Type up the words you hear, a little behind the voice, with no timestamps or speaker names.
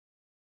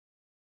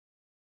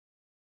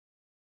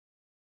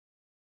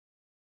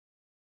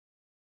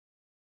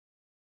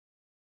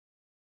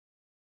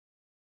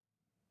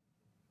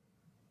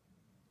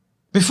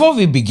Before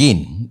we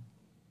begin,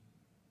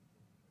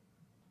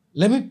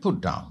 let me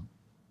put down,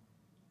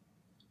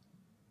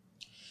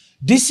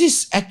 this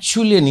is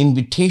actually an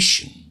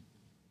invitation,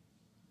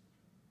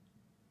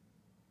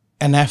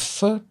 an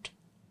effort,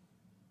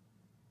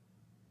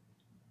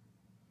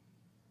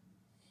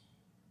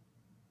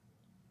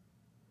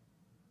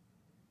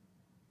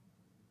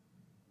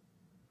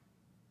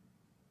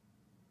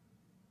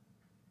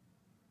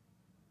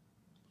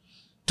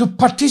 to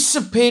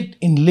participate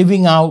in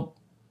living out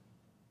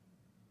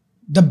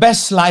the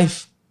best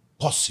life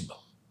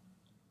possible.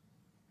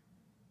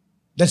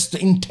 That's the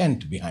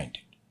intent behind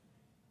it.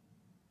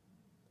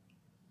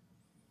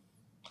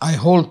 I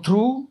hold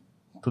true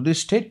to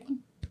this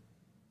statement,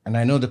 and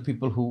I know the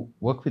people who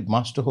work with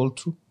Master hold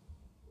true.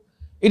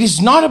 It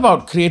is not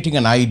about creating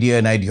an idea,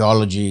 an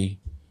ideology,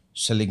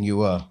 selling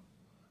you a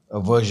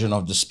version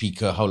of the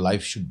speaker, how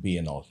life should be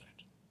and all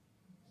that.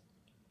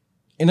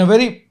 In a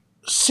very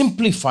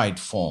simplified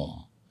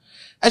form.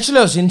 Actually,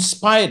 I was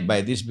inspired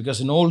by this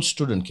because an old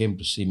student came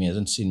to see me,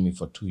 hasn't seen me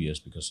for 2 years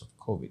because of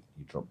COVID.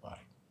 He dropped by.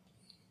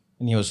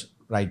 And he was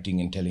writing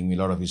and telling me a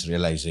lot of his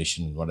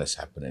realization, what has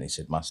happened. And he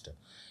said, Master,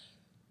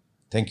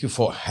 thank you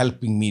for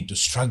helping me to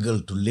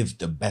struggle to live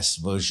the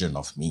best version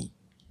of me.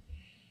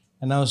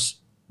 And I was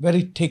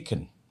very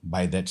taken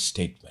by that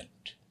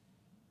statement.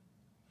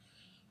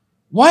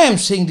 Why I'm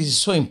saying this is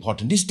so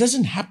important, this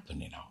doesn't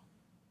happen,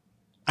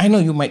 I know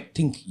you might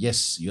think,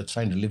 yes, you're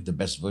trying to live the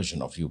best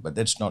version of you, but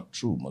that's not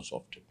true most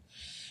often.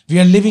 We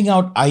are living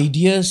out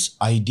ideas,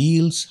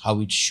 ideals, how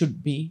it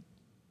should be.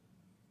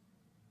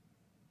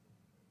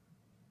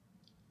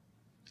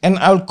 And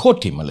I'll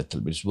quote him a little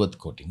bit, it's worth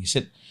quoting. He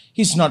said,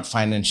 he's not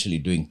financially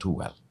doing too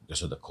well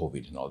because of the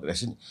COVID and all that. I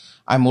said,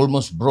 I'm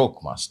almost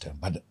broke, Master,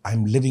 but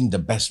I'm living the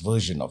best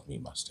version of me,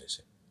 Master, I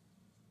said.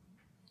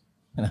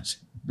 And I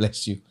said,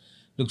 bless you,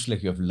 looks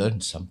like you have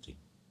learned something.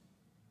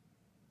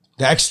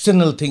 The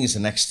external thing is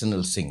an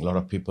external thing. A lot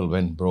of people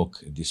went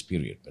broke in this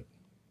period.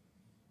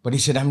 But he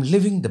said, I'm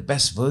living the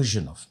best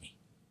version of me.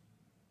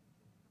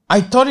 I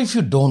thought, if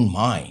you don't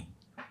mind,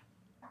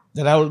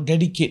 that I will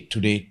dedicate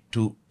today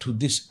to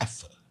this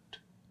effort.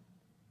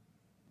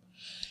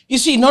 You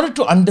see, in order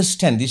to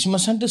understand this, you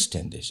must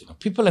understand this.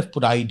 People have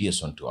put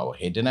ideas onto our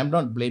head, and I'm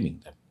not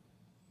blaming them.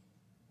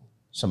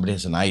 Somebody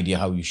has an idea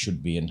how you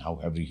should be and how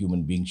every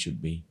human being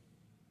should be.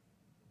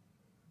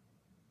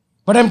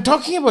 But I'm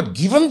talking about,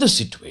 given the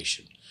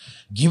situation,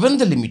 given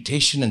the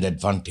limitation and the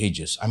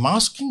advantages, I'm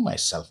asking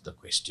myself the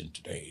question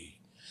today,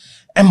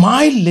 am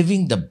I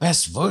living the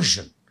best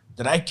version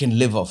that I can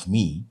live of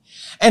me?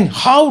 And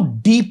how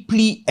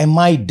deeply am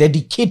I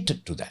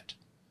dedicated to that?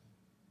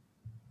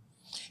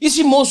 You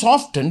see, most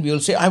often we will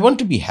say, I want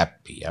to be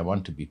happy, I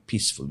want to be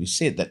peaceful. We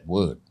say that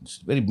word,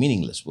 it's a very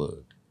meaningless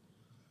word.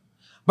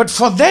 But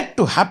for that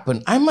to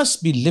happen, I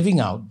must be living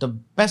out the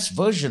best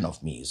version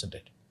of me, isn't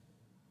it?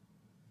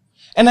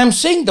 And I'm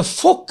saying the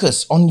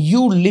focus on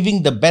you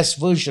living the best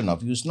version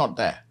of you is not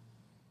there.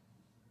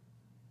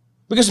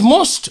 Because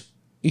most,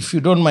 if you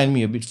don't mind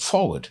me a bit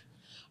forward,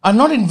 are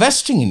not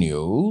investing in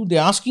you. They're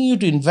asking you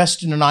to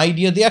invest in an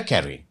idea they are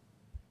carrying.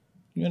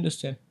 You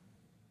understand?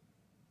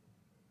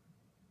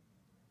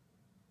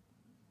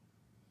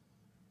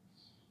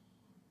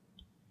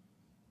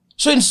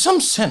 So in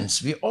some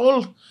sense, we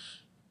all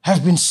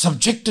have been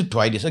subjected to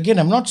ideas. Again,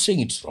 I'm not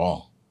saying it's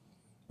wrong.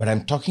 But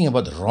I'm talking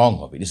about the wrong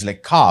of it. It's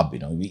like carb,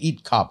 we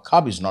eat carb.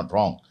 Carb is not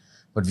wrong.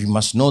 But we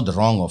must know the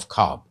wrong of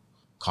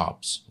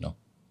carbs,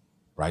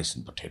 rice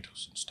and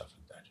potatoes and stuff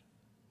like that.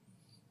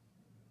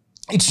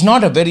 It's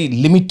not a very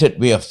limited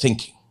way of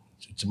thinking.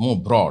 It's a more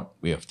broad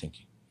way of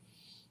thinking.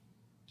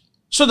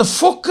 So the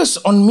focus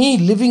on me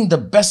living the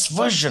best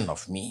version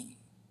of me.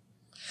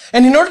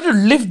 And in order to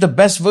live the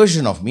best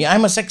version of me, I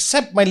must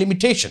accept my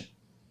limitation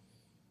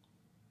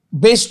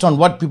based on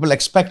what people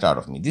expect out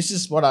of me. This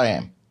is what I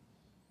am.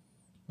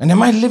 And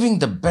am I living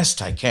the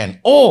best I can?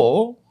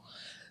 Or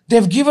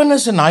they've given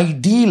us an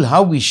ideal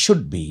how we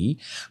should be.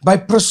 By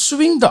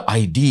pursuing the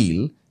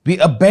ideal, we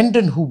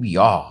abandon who we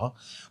are.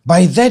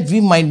 By that,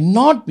 we might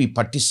not be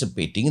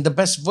participating in the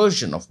best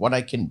version of what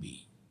I can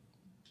be.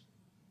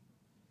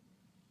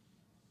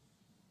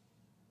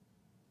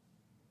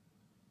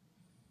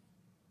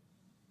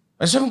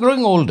 As I'm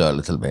growing older a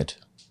little bit,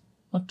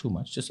 not too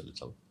much, just a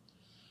little,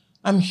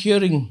 I'm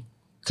hearing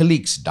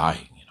colleagues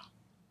dying.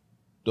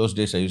 Those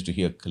days I used to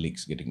hear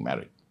colleagues getting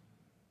married.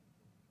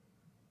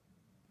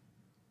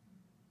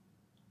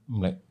 I'm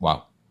like,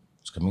 wow,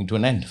 it's coming to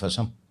an end for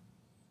some.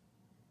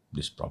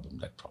 This problem,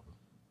 that problem.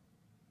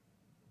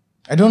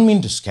 I don't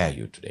mean to scare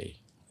you today.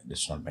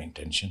 That's not my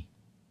intention.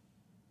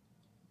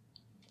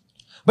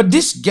 But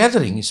this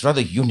gathering is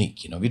rather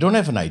unique. We don't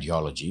have an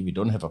ideology. We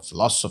don't have a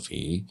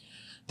philosophy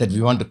that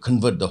we want to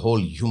convert the whole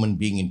human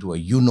being into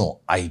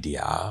a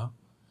idea.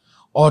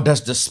 Or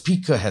does the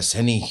speaker has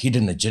any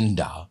hidden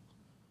agenda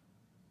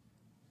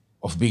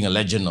of being a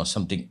legend or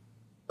something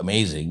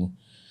amazing?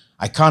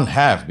 I can't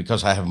have,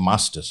 because I have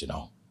masters,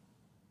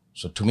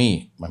 So to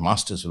me, my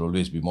masters will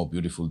always be more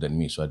beautiful than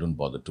me, so I don't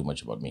bother too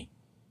much about me.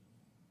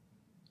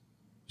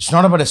 It's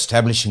not about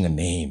establishing a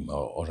name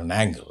or an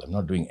angle. I'm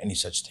not doing any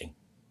such thing.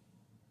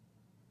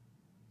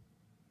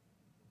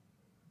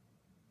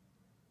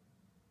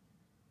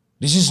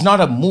 This is not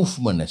a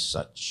movement as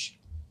such.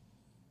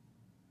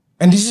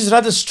 And this is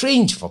rather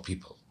strange for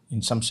people,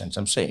 in some sense,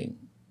 I'm saying.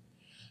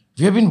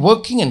 We have been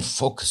working and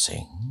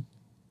focusing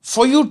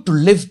for you to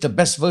live the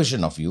best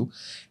version of you.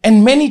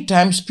 And many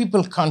times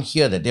people can't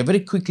hear that. They very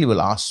quickly will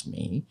ask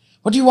me,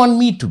 what do you want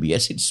me to be? I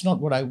said, it's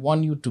not what I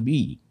want you to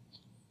be.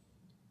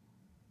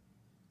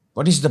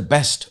 What is the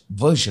best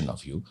version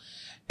of you?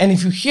 And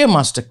if you hear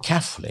Master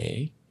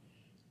carefully,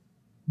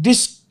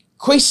 this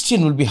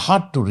question will be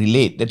hard to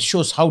relate. That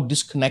shows how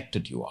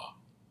disconnected you are.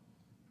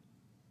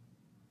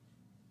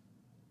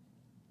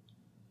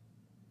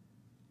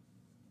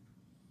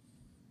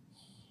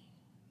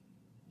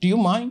 Do you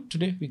mind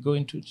today we go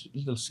into it a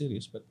little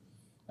serious, but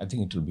I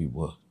think it will be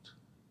worth.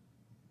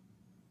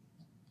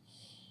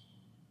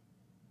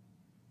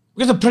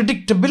 Because the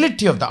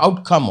predictability of the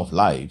outcome of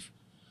life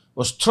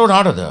was thrown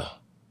out of the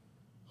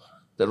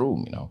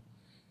room,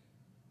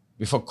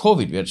 Before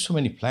COVID, we had so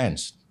many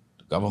plans.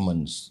 The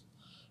governments,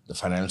 the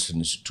financial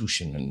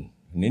institution, and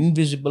an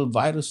invisible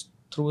virus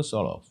threw us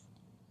all off.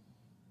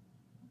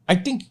 I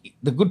think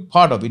the good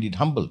part of it, it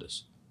humbled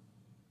us.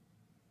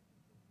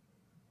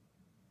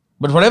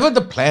 But whatever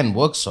the plan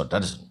works or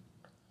doesn't,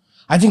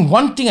 I think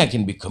one thing I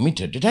can be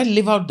committed. Did I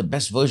live out the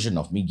best version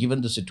of me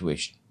given the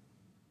situation?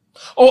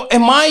 Or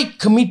am I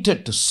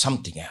committed to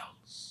something else?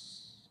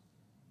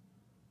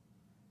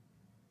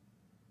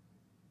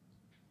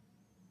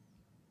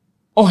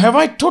 Or have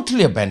I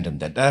totally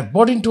abandoned that? I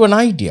bought into an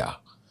idea.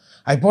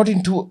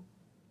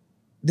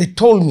 They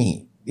told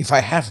me, if I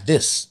have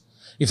this,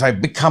 if I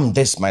become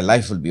this, my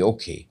life will be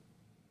okay.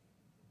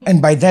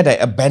 And by that I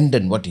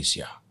abandon what is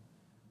here.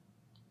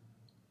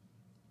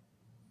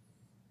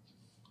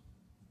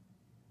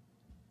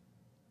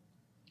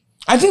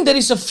 I think there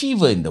is a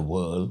fever in the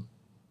world.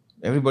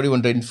 Everybody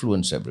wants to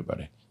influence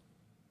everybody.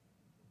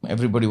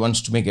 Everybody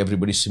wants to make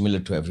everybody similar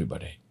to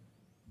everybody.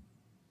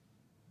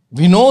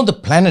 We know the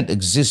planet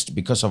exists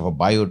because of a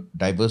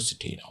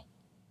biodiversity now.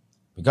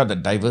 Without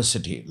that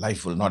diversity,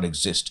 life will not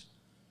exist.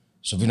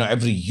 So we know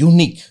every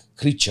unique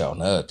creature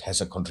on earth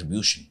has a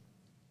contribution.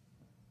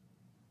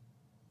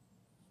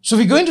 So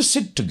we're going to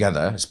sit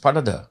together as part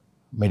of the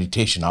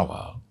meditation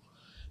hour.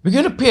 We're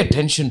going to pay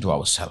attention to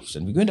ourselves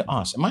and we're going to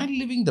ask, am I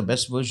living the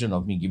best version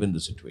of me given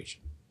the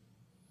situation?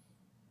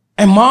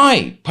 Am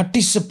I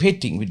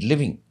participating with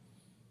living?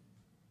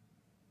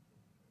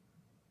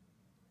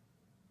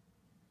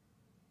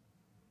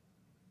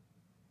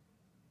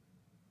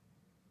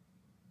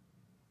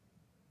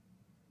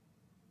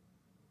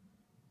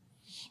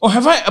 Or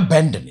have I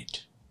abandoned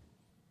it?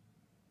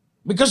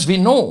 Because we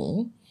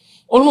know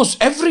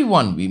almost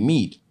everyone we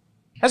meet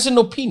has an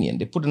opinion.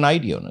 They put an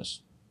idea on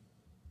us.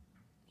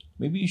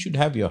 Maybe you should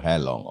have your hair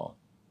long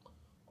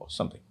or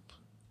something.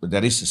 But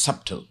there is a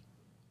subtle.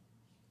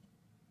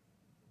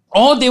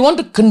 Or they want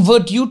to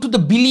convert you to the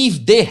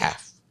belief they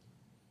have.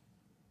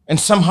 And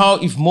somehow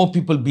if more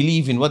people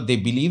believe in what they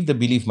believe, the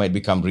belief might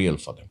become real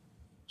for them.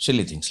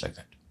 Silly things like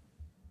that.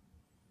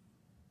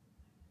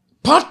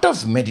 Part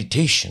of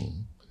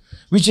meditation,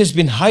 which has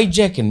been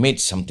hijacked and made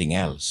something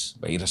else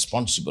by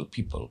irresponsible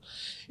people,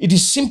 it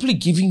is simply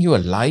giving you a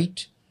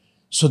light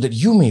so that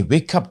you may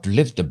wake up to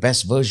live the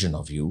best version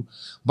of you.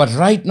 But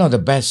right now, the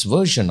best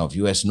version of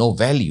you has no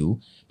value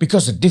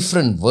because a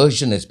different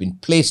version has been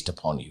placed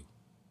upon you.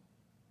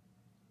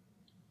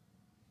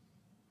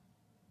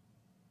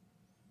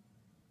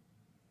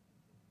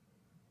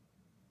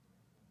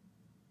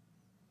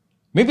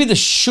 Maybe this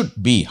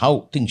should be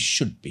how things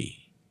should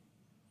be.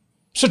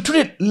 So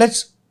today,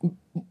 let's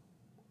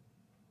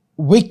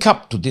wake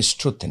up to this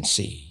truth and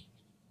see,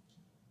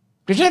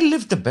 did I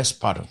live the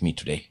best part of me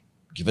today,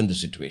 given the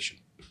situation?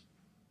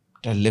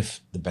 Did I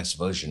live the best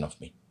version of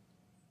me?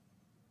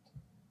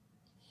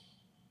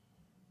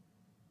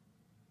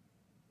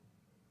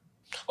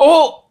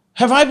 Or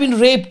have I been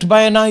raped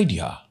by an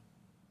idea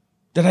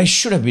that I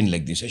should have been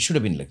like this, I should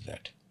have been like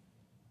that?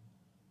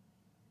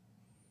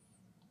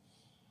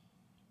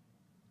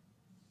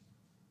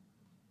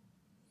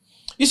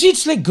 You see,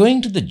 it's like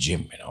going to the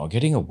gym,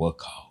 getting a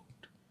workout.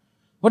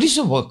 What is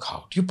a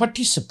workout? You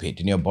participate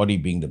in your body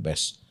being the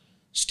best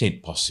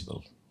state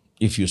possible.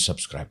 If you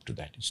subscribe to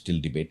that, it's still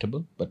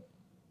debatable, but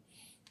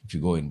if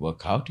you go and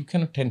work out, you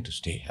cannot tend to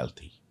stay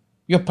healthy.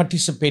 You're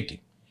participating.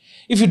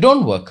 If you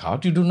don't work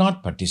out, you do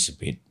not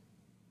participate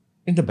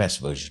in the best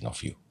version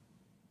of you.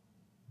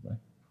 Right?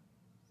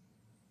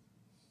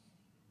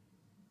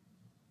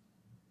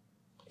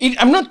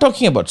 I'm not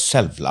talking about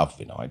self-love,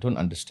 I don't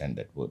understand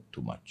that word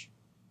too much.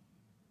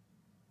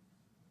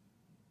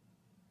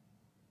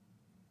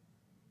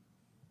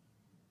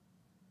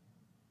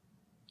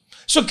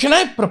 So can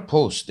I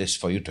propose this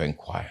for you to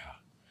inquire?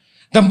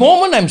 The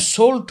moment I'm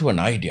sold to an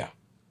idea,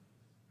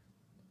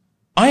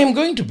 I am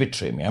going to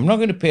betray me. I'm not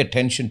going to pay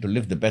attention to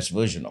live the best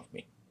version of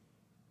me.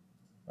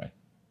 Right?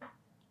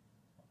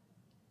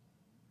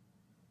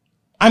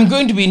 I'm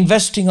going to be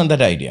investing on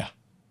that idea.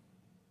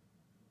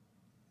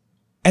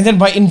 And then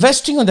by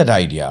investing on that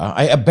idea,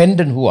 I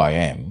abandon who I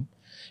am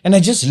and I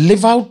just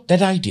live out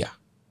that idea.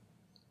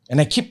 And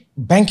I keep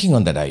banking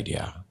on that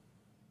idea.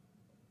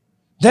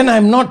 Then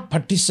I'm not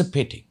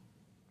participating.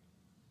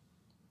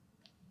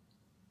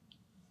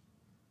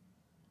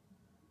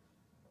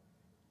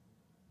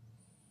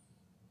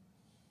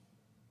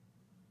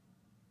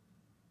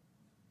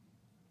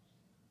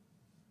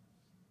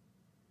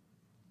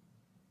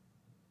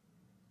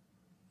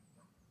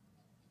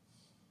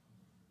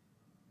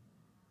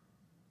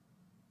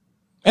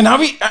 And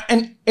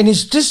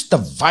is this the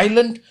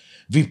violence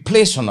we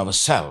place on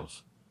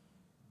ourselves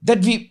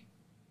that we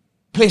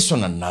place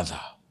on another?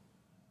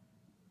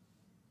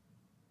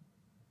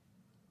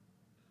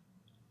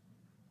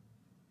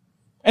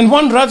 And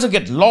one rather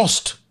get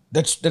lost.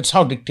 That's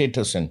how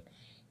dictators and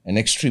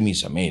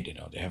extremists are made. You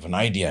know, they have an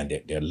idea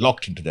and they're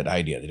locked into that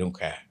idea. They don't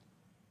care.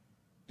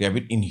 They are a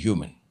bit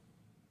inhuman.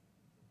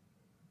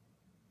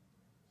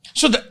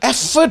 So the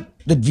effort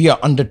that we are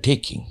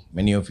undertaking,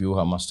 many of you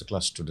are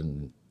masterclass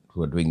students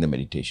who are doing the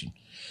meditation.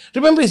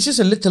 Remember, it's just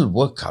a little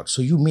workout,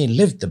 so you may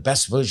live the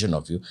best version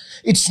of you.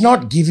 It's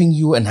not giving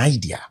you an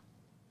idea.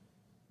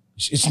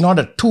 It's not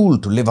a tool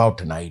to live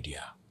out an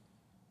idea.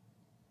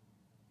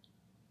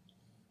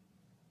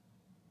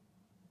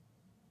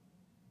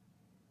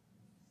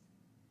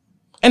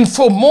 And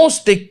for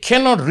most, they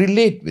cannot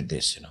relate with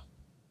this, you know.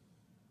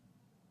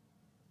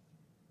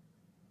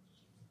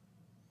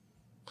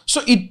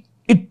 So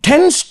it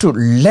tends to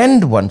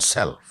lend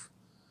oneself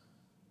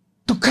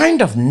to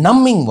kind of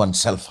numbing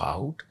oneself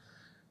out,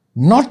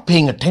 not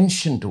paying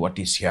attention to what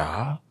is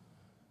here,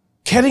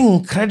 carrying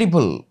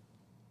incredible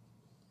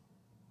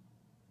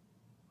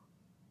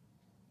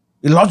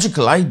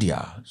illogical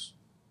ideas,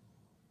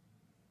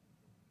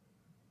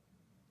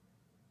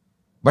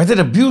 by that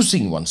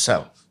abusing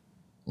oneself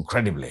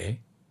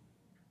incredibly.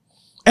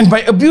 And by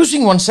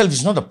abusing oneself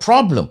is not a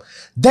problem.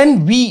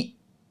 Then we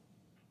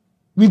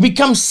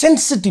become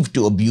sensitive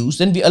to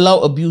abuse and we allow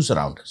abuse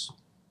around us.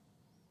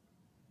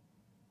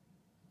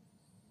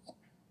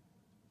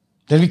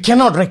 Then we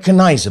cannot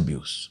recognize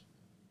abuse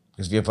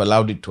because we have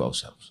allowed it to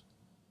ourselves.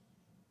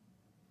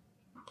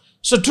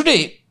 So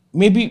today,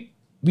 maybe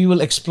we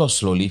will explore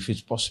slowly if it's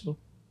possible.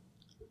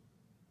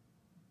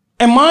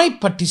 Am I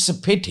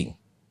participating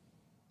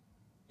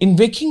in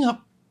waking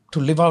up to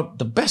live out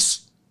the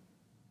best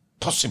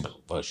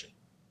possible version?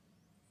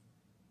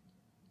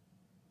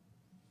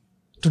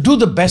 To do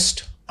the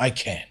best I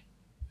can.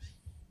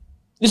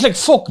 It's like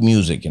folk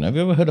music, you know. Have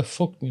you ever heard of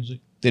folk music?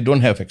 They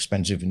don't have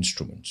expensive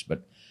instruments,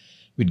 but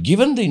with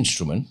given the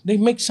instrument, they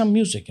make some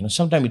music. You know,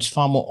 sometimes it's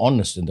far more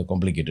honest than the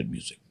complicated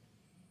music.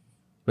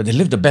 But they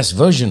live the best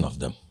version of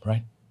them,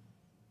 right?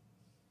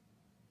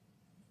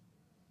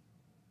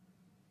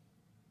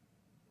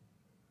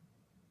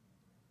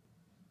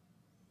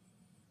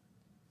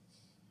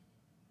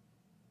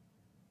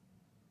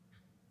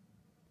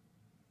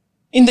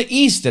 In the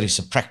East, there is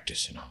a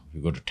practice, you know.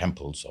 You go to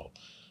temples or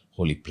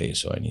holy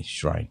place or any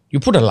shrine. You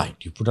put a light,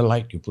 you put a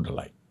light, you put a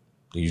light.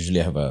 They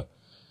usually have a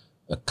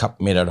cup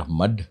made out of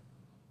mud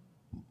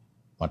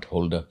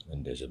holder,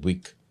 and there's a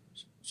wick,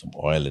 some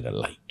oil and a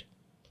light.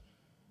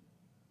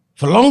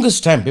 For the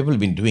longest time, people have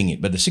been doing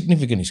it, but the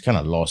significance is kind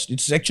of lost.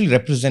 It's actually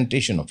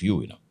representation of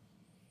you, you know.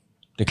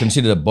 They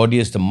consider the body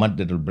as the mud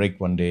that will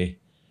break one day.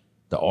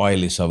 The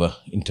oil is our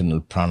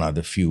internal prana,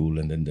 the fuel,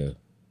 and then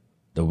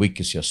the wick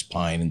is your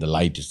spine, and the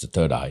light is the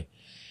third eye.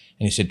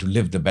 And he said, to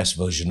live the best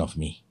version of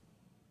me.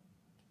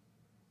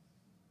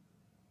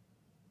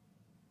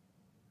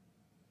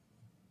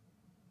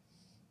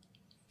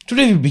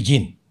 Today we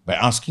begin by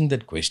asking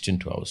that question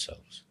to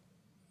ourselves.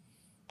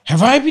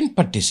 Have I been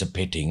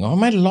participating or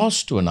am I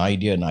lost to an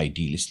idea, an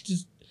ideal?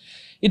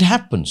 It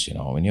happens, you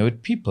know, when you're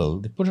with people,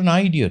 they put an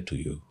idea to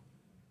you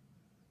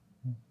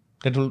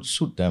that will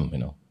suit them, you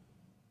know.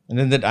 And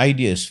then that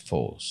idea is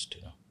forced,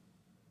 you know.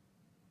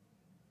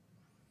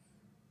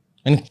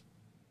 And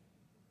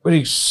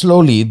very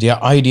slowly,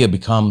 their idea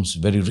becomes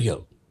very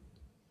real.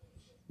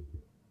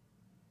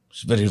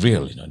 It's very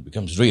real, you know, it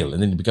becomes real.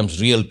 And then it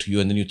becomes real to you,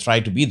 and then you try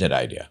to be that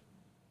idea.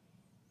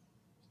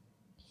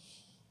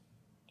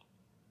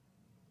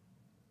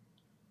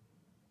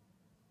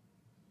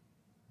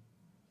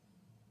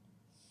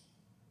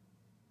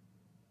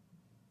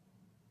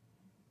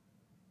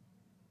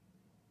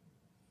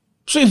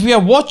 So if we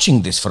are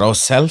watching this for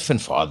ourselves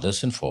and for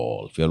others and for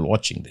all, if we are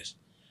watching this,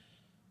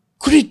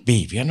 could it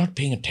be we are not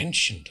paying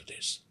attention to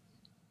this?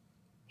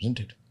 Isn't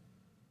it?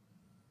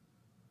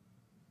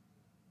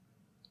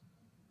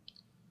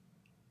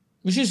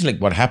 Which is like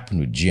what happened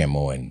with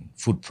GMO and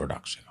food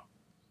products, you know.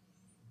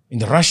 In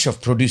the rush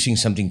of producing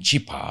something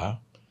cheaper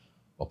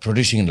or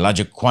producing in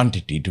larger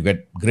quantity to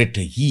get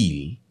greater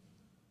yield,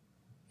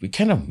 we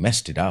kind of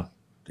messed it up.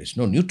 There's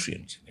no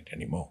nutrients in it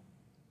anymore.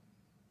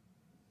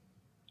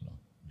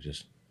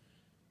 Just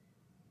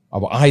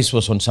our eyes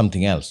was on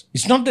something else.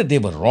 It's not that they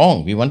were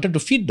wrong. We wanted to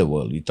feed the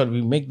world. We thought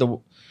we make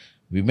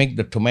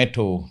the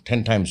tomato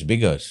 10 times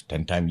bigger,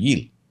 10 times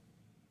yield.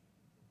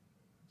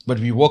 But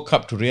we woke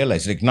up to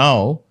realize, like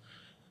now,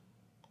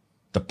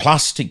 The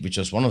plastic, which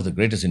was one of the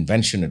greatest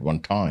inventions at one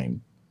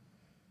time,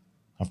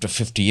 after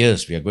 50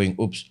 years, we are going,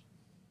 oops,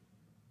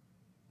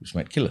 this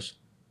might kill us.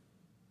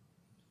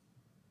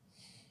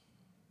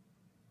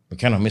 We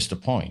kind of missed the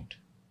point.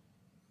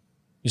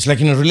 It's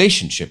like in a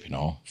relationship,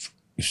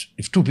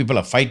 if two people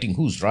are fighting,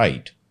 who's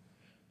right?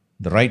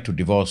 The right to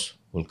divorce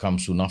will come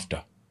soon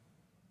after.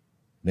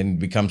 Then it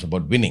becomes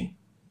about winning.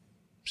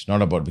 It's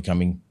not about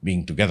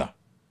being together.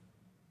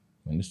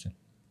 You understand?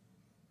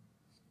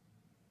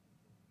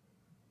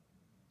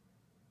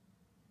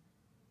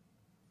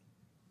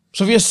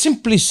 So we are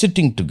simply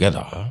sitting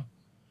together,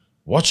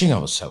 watching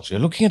ourselves. We are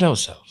looking at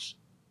ourselves.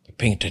 We're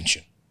paying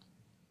attention.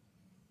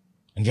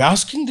 And we're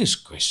asking this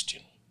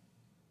question.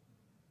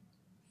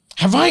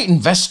 Have I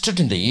invested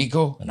in the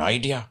ego, an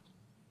idea?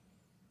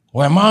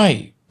 Or am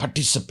I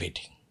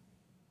participating?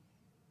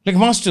 Like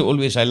Master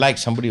always,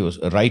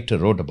 a writer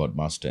wrote about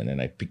Master, and then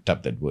I picked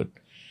up that word.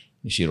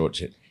 She wrote,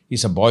 said,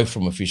 he's a boy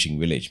from a fishing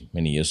village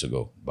many years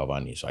ago,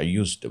 Bhavani. So I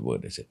used the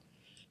word, I said.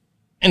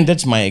 And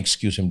that's my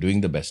excuse. I'm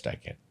doing the best I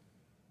can.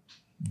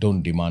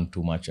 Don't demand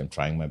too much. I'm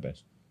trying my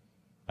best.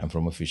 I'm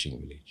from a fishing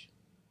village.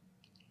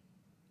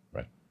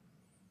 Right?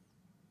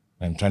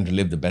 I'm trying to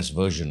live the best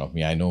version of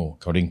me. I know,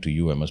 according to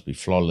you, I must be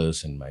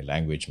flawless and my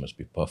language must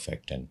be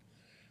perfect and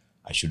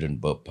I shouldn't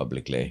burp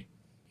publicly.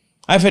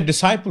 I've had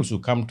disciples who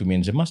come to me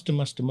and say, Master,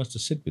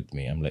 sit with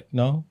me. I'm like,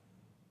 no,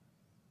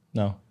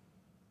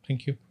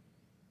 thank you.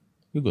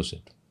 You go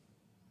sit.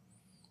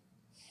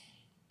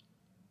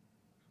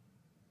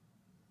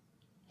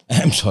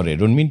 I'm sorry, I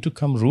don't mean to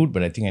come rude,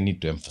 but I think I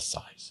need to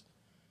emphasize.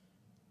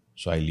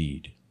 So I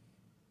lead.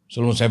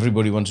 So almost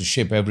everybody wants to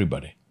shape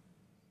everybody,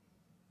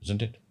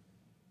 isn't it?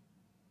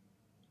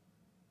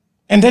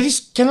 And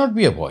that cannot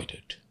be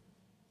avoided,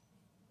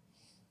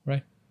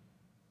 right?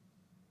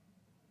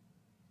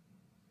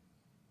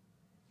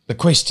 The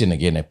question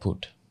again I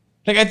put,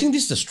 I think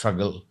this is the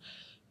struggle.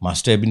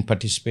 Master have been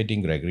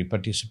participating, Gregory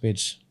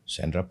participates,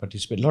 Sandra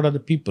participates, a lot of the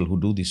people who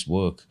do this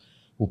work,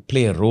 who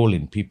play a role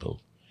in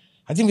people.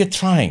 I think we're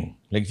trying.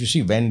 Like if you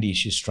see Wendy,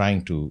 she's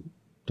trying to,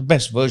 the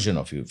best version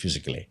of you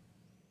physically.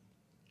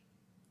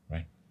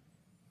 Right?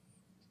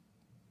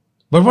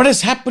 But what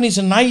has happened is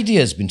an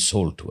idea has been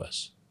sold to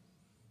us.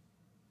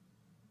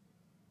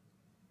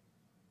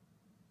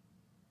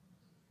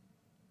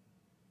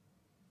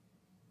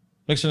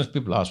 Like sometimes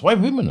people ask, why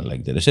women are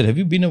like that? I said, have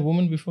you been a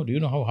woman before? Do you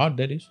know how hard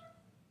that is?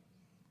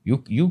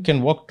 You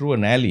can walk through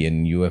an alley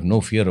and you have no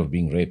fear of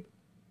being raped.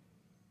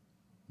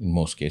 In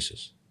most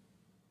cases.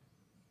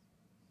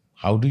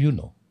 How do you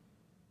know?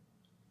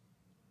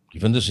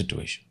 Given the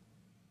situation.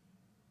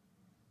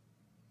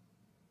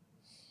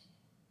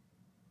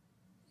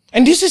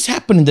 And this has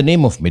happened in the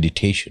name of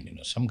meditation.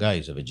 Some guy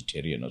is a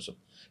vegetarian or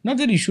something. Not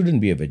that he shouldn't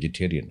be a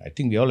vegetarian. I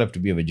think we all have to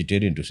be a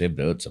vegetarian to save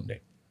the earth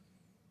someday.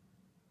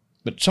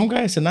 But some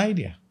guy has an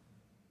idea.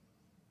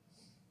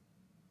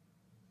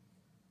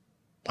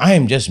 I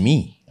am just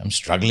me. I'm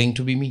struggling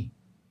to be me.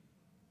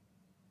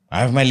 I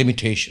have my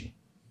limitation.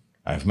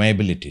 I have my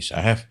abilities.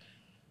 I have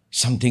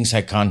some things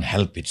I can't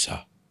help it,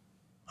 sir.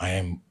 I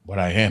am what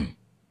I am.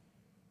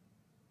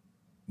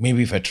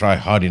 Maybe if I try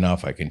hard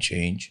enough, I can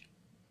change.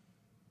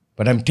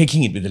 But I'm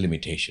taking it with a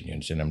limitation, you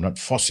understand? I'm not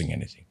forcing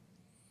anything.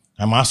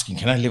 I'm asking,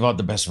 can I live out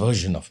the best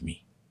version of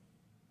me?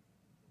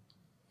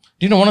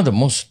 Do you know one of the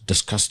most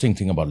disgusting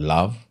thing about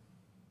love?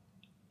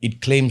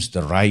 It claims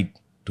the right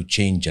to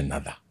change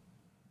another.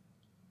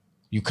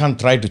 You can't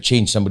try to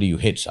change somebody you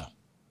hate, sir.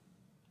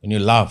 When you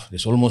love,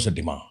 there's almost a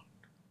demand.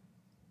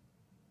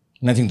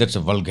 And I think that's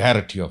a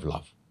vulgarity of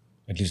love,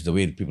 at least the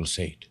way people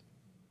say it.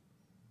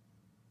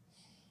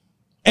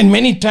 And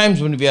many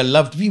times when we are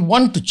loved, we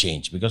want to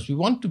change because we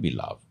want to be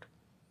loved.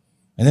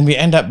 And then we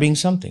end up being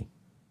something.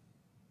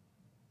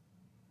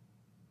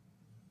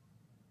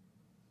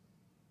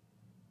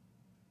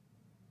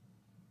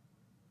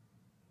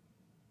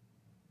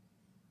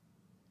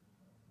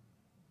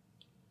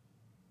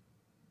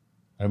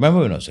 I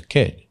remember when I was a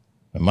kid,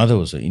 my mother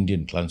was an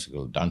Indian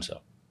classical dancer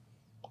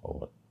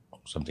or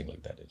something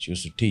like that. And she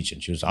used to teach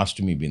and she was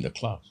asked me to be in the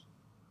class.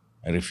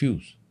 I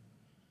refused.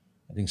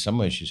 I think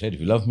somewhere she said, if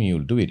you love me,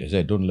 you'll do it. I said,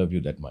 I don't love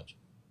you that much.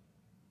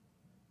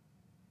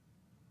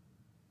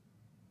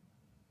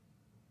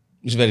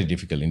 It's very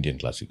difficult, Indian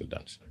classical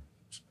dance.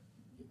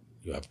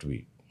 You have to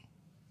be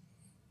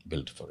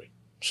built for it,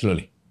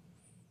 slowly.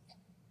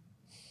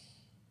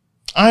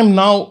 I'm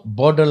now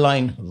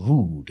borderline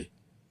rude.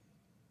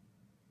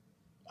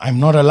 I'm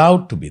not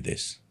allowed to be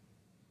this.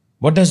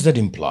 What does that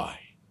imply?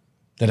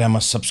 That I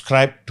must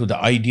subscribe to the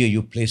idea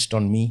you placed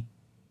on me?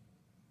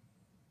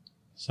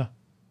 So,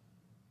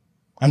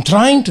 I'm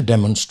trying to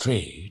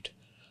demonstrate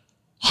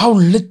how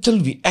little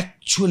we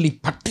actually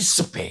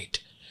participate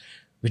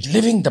with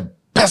living the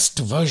best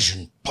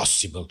version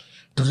possible,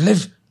 to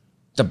live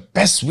the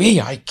best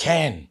way I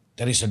can.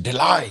 There is a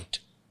delight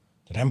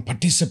that I'm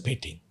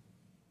participating.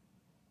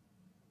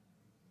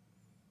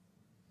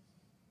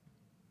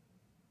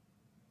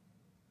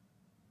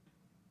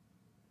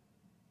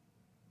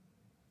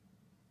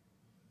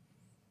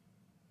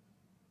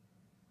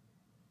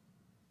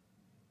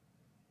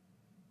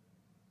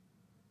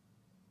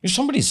 If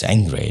somebody is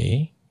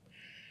angry,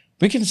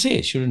 we can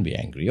say, shouldn't be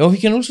angry. Or we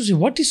can also say,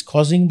 what is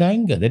causing the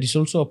anger? That is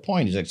also a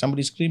point. It's like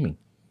somebody screaming.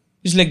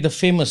 It's like the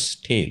famous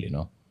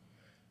tale,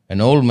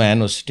 An old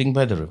man was sitting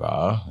by the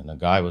river and a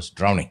guy was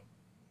drowning.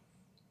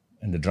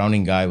 And the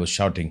drowning guy was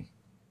shouting,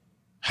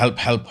 help,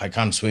 help, I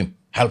can't swim.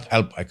 Help,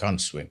 help, I can't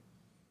swim.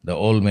 The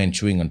old man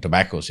chewing on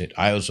tobacco said,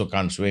 I also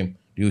can't swim.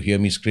 Do you hear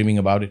me screaming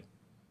about it?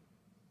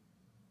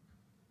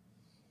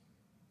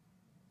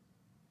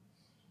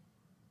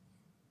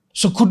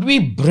 So could we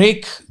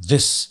break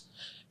this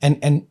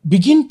and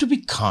begin to be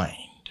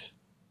kind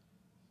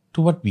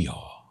to what we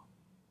are?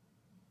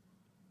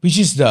 Which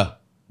is the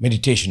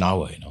meditation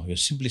hour, You're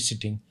simply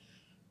sitting,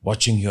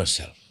 watching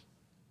yourself,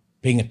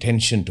 paying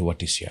attention to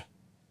what is here.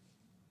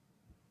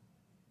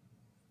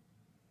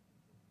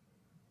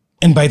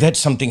 And by that,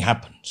 something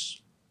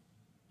happens.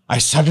 I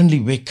suddenly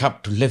wake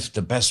up to live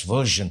the best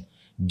version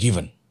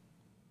given.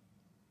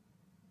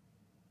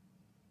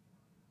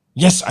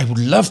 Yes, I would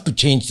love to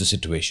change the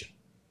situation.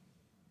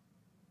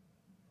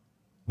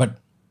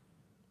 But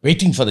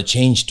waiting for the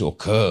change to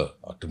occur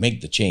or to make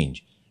the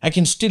change, I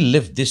can still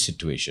live this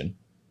situation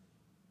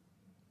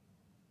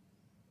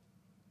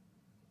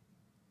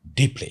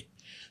deeply.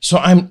 So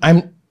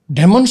I'm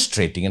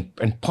demonstrating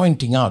and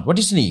pointing out what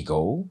is an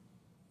ego,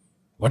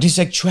 what is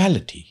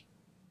actuality.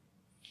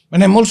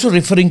 And I'm also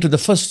referring to the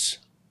first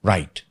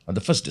right or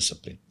the first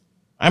discipline.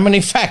 I'm an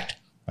effect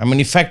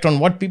on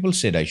what people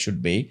said I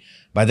should be.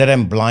 By that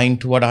I'm blind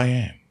to what I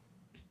am.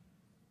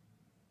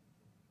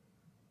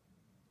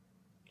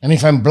 And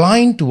if I'm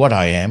blind to what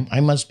I am, I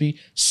must be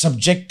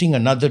subjecting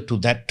another to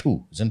that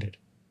too, isn't it?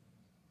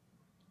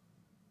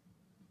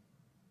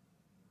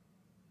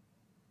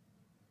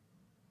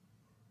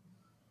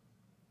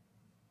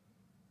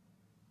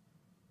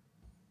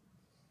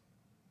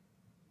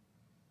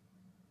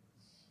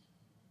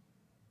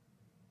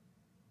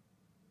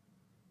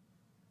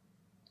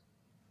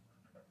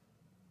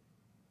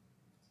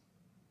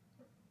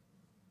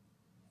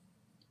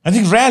 I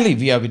think rarely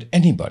we are with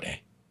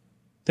anybody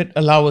that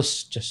allow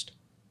us just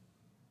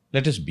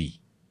let us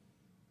be,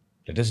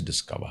 let us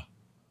discover.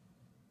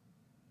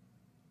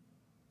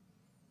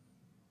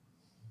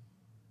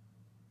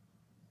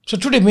 So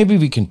today maybe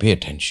we can pay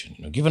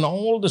attention, given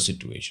all the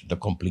situation, the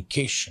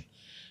complication,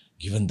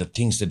 given the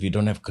things that we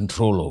don't have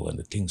control over and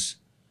the things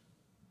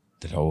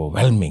that are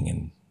overwhelming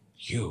and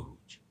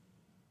huge.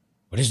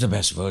 What is the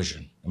best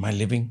version? Am I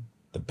living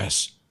the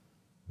best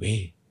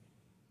way?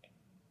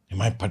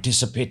 Am I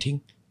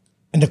participating?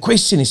 And the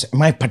question is,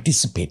 am I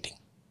participating?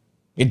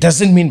 It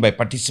doesn't mean by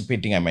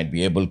participating I might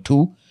be able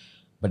to,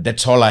 but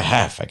that's all I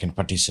have. I can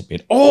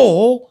participate.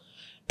 Or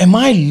am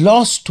I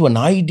lost to an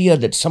idea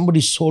that somebody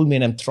sold me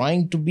and I'm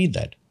trying to be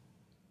that?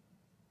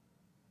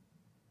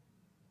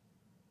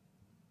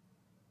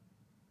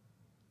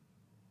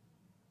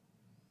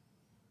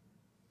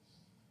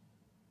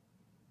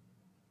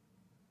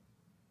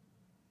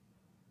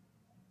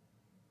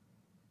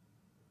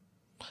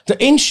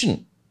 The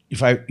ancient,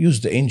 if I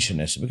use the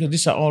ancient as, because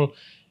these are all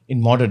in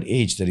modern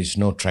age, there is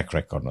no track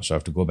record now. So I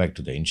have to go back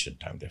to the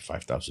ancient time. They're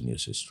 5,000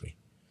 years history.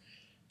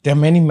 There are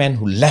many men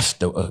who left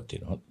the earth,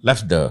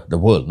 left the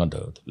world, not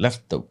the earth,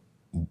 left the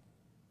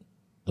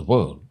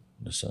world,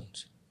 in a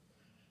sense.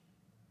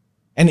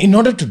 And in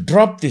order to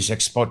drop this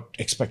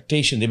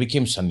expectation, they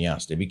became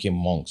sannyas, they became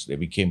monks, they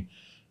became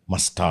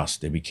mastas,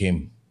 they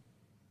became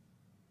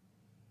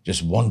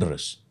just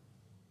wanderers.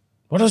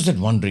 What was that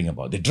wondering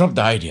about? They dropped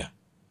the idea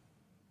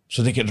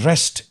so they can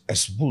rest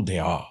as who they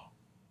are.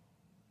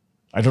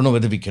 I don't know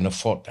whether we can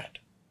afford that.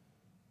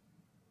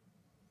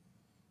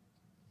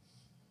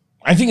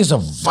 I think it's a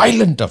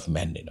violent of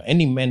men,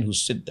 any men who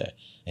sit there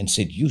and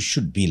said, you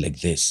should be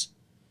like this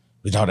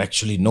without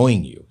actually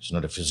knowing you. It's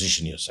not a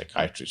physician, you're a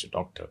psychiatrist, a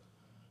doctor,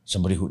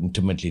 somebody who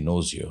intimately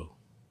knows you.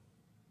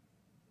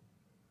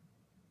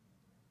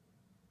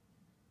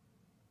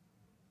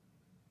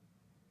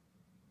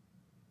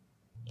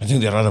 I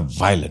think they're rather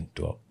violent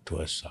to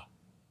us.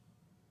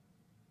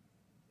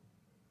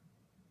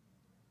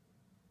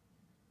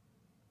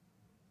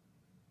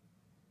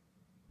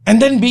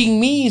 And then being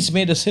me is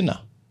made a sinner.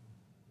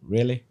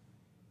 Really?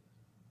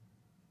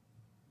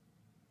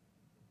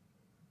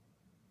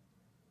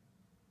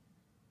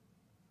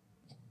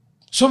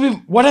 So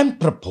what I'm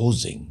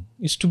proposing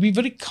is to be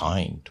very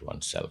kind to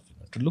oneself,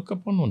 to look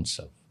upon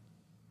oneself,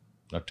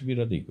 not to be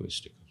rather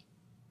egoistic.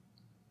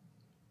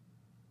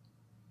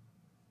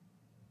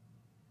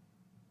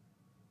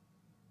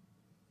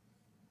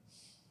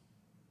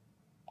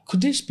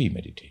 Could this be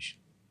meditation?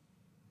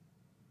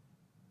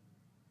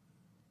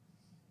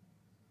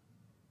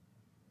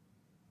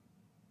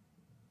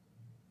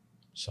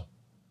 So,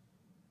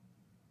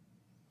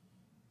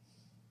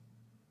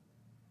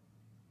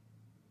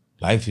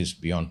 life is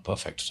beyond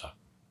perfect, sir.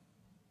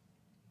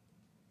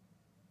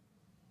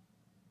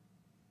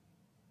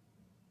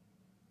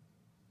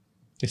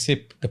 They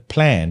say the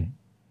plan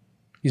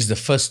is the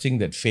first thing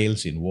that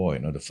fails in war.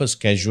 The first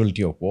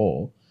casualty of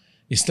war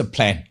is the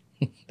plan.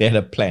 They had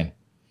a plan.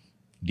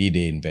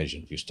 D-Day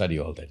invasion, if you study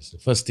all that, it's the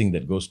first thing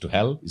that goes to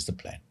hell is the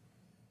plan.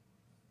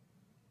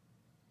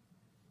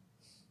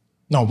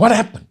 Now what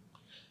happened?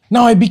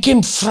 Now I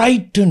became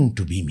frightened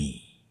to be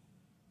me.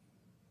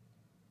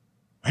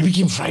 I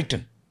became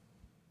frightened.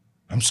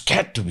 I'm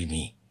scared to be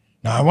me.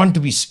 Now I want to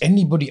be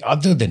anybody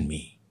other than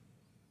me.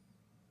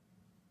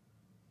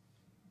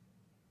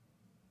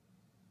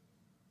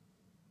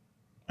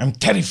 I'm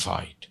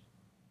terrified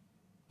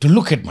to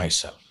look at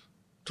myself,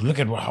 to look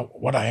at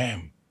what I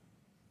am.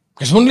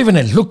 Because only when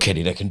I look at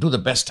it, I can do the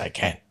best I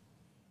can.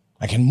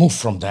 I can move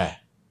from there.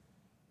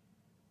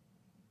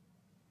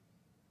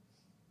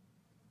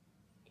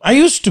 I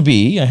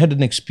had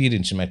an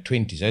experience in my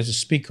 20s. I used to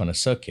speak on a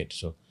circuit.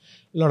 So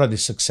a lot of the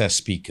success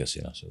speakers,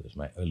 so it was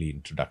my early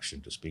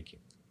introduction to speaking.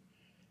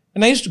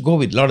 And I used to go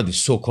with a lot of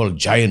these so-called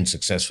giant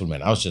successful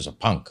men. I was just a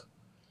punk.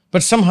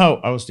 But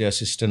somehow I was their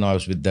assistant, I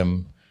was with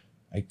them.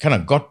 I kind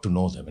of got to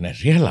know them and I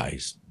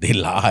realized they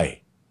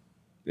lie.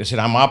 They said,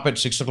 I'm up at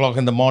 6 o'clock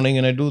in the morning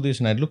and I do this.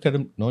 And I look at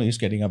them, no, he's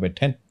getting up at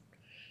 10.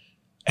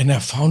 And I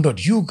found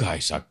out you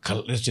guys are,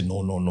 I said,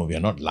 no, we are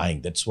not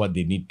lying. That's what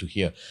they need to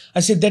hear.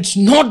 I said, that's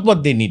not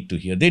what they need to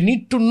hear. They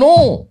need to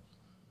know.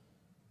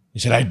 He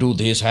said, I do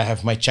this. I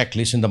have my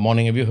checklist in the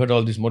morning. Have you heard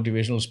all these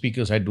motivational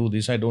speakers? I do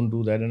this, I don't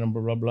do that, and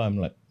blah, blah, blah. I'm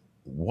like,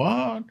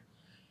 what?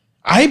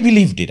 I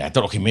believed it. I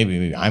thought, okay,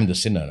 maybe I'm the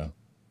sinner. No?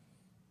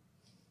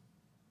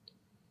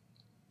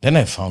 Then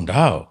I found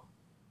out.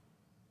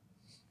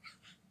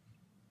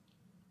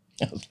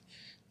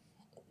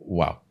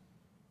 Wow.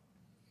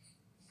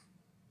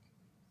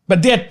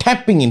 But they are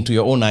tapping into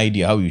your own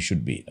idea how you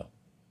should be.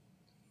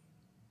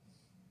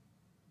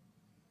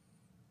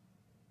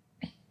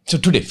 So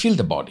today, feel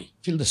the body.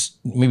 Feel this.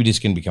 Maybe this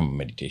can become a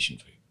meditation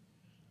for you.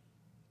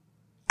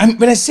 And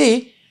when I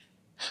say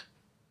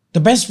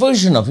the best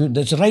version of you,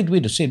 that's the right way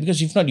to say it.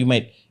 Because if not, you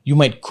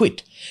might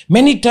quit.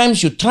 Many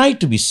times you try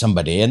to be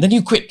somebody and then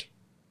you quit.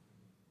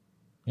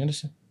 You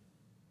understand?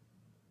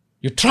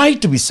 You try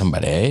to be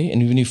somebody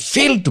and when you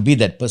fail to be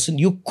that person,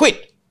 you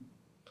quit.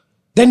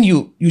 Then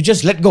you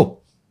just let go.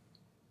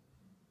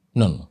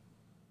 No.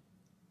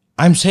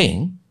 I'm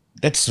saying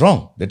that's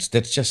wrong. That's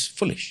just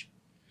foolish.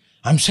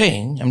 I'm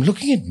saying I'm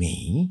looking at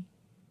me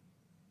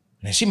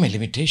and I see my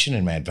limitation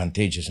and my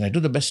advantages and I do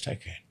the best I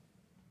can.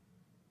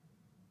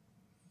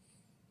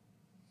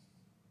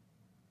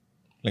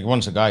 Like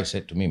once a guy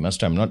said to me,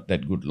 Master, I'm not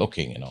that good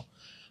looking,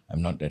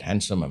 I'm not that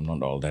handsome, I'm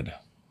not all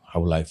that. How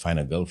will I find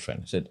a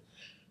girlfriend? I said,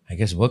 I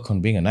guess work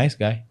on being a nice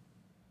guy.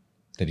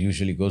 That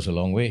usually goes a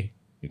long way.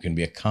 You can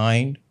be a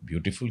kind,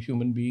 beautiful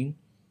human being.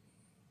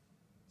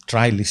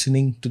 Try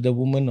listening to the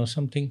woman or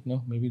something.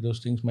 Maybe those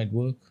things might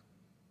work.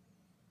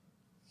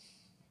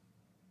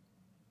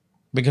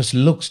 Because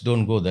looks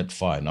don't go that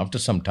far. And after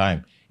some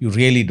time, you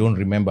really don't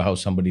remember how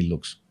somebody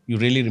looks. You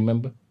really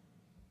remember?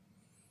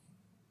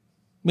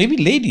 Maybe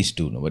ladies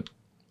do, but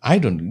I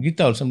don't.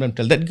 Gita will sometimes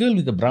tell, that girl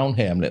with the brown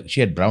hair, I'm like, she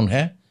had brown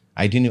hair?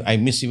 I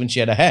miss even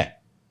she had a hair.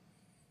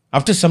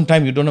 After some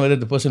time, you don't know whether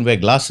the person wear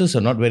glasses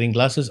or not wearing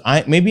glasses.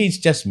 Maybe it's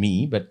just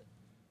me, but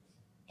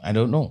I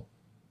don't know.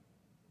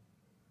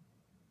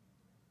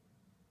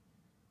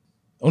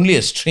 Only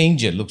a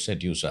stranger looks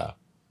at you, sir.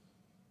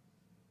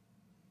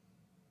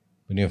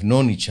 When you have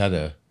known each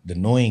other, the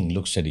knowing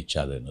looks at each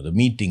other, the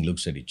meeting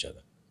looks at each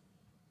other.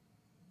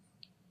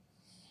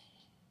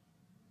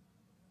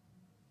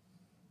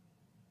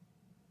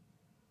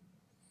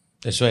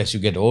 That's why as you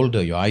get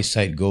older, your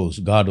eyesight goes.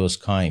 God was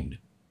kind.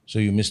 So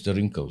you miss the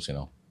wrinkles,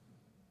 I'm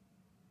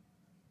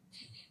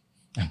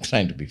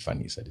trying to be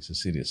funny, sir. It's a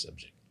serious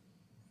subject.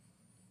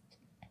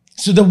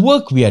 So the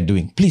work we are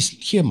doing, please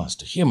hear,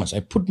 Master, hear, Master. I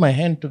put my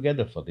hand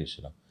together for this,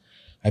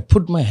 I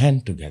put my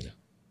hand together.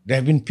 There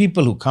have been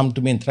people who come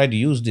to me and try to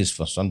use this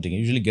for something. I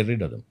usually get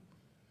rid of them.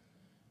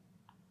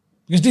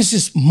 Because this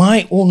is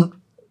my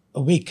own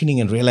awakening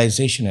and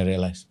realization. I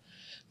realized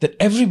that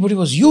everybody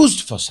was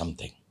used for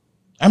something.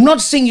 I'm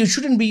not saying you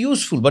shouldn't be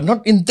useful, but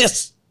not in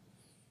this.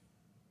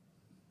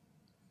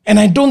 And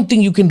I don't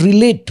think you can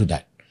relate to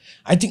that.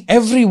 I think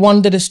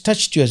everyone that has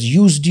touched you has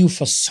used you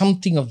for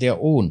something of their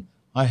own.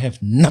 I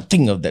have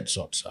nothing of that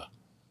sort, sir.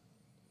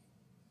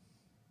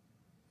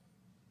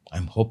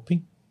 I'm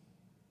hoping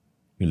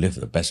you live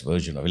the best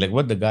version of it. Like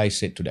what the guy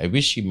said today. I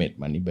wish he made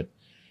money, but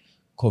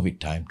COVID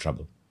time,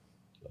 trouble,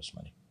 lost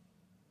money.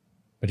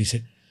 But he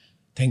said,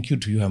 thank you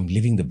to you. I'm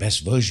living the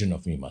best version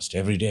of me, Master.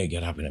 Every day I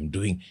get up and I'm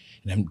doing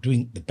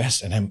the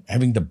best and I'm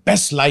having the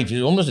best life.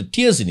 There's almost a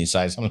tears in his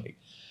eyes. I'm like,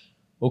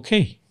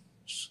 okay,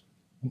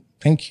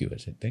 thank you. I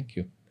said, thank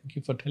you. Thank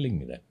you for telling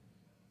me that.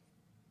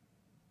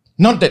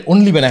 Not that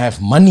only when I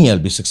have money I'll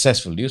be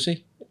successful. Do you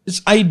see?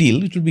 It's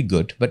ideal. It will be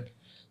good. But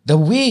the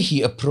way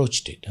he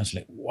approached it, I was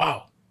like,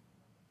 wow.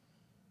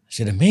 I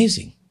said,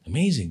 amazing,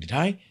 amazing. Did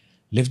I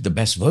live the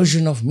best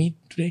version of me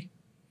today?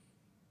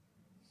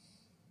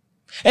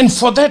 And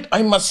for that,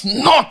 I must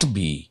not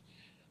be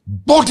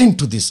bought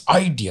into this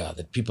idea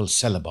that people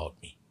sell about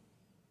me.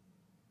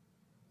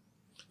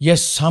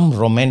 Yes, some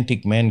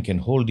romantic man can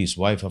hold his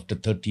wife after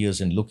 30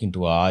 years and look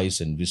into her eyes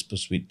and whisper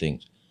sweet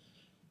things.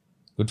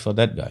 Good for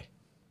that guy.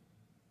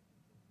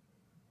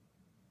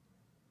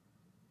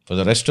 For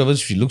the rest of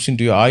us, if she looks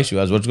into your eyes, you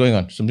ask, what's going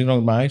on? Something wrong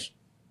with my eyes?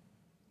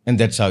 And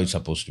that's how it's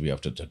supposed to be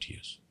after 30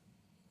 years.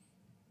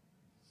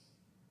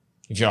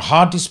 If your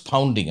heart is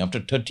pounding after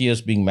 30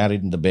 years being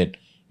married in the bed,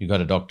 you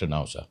got a doctor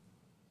now, sir.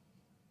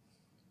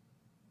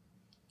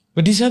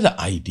 But these are the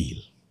ideal.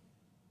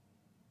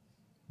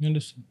 You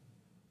understand?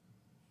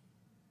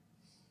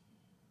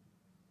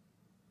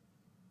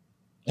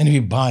 And we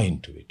buy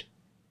into it.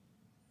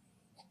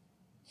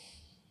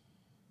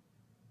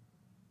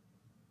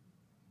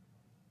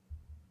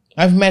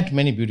 I've met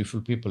many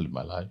beautiful people in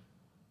my life,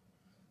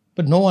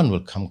 but no one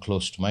will come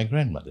close to my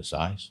grandmother's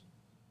eyes.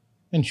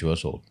 And she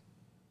was old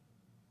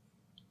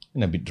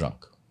and a bit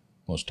drunk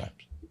most times.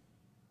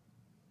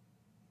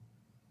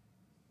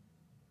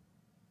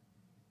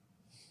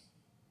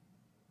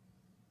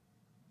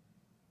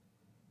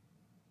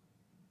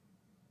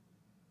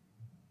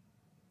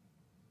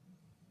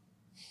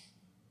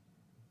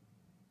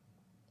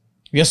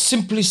 We are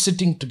simply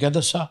sitting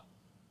together, sir,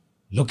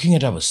 looking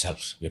at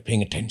ourselves. We are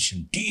paying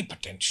attention, deep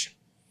attention,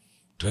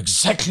 to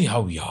exactly how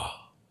we are.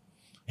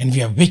 And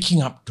we are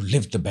waking up to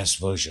live the best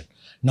version.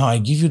 Now, I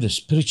give you the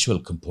spiritual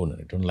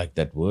component. I don't like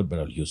that word, but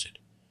I'll use it.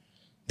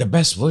 The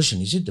best version,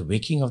 is it the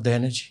waking of the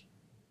energy?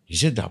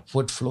 Is it the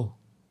upward flow?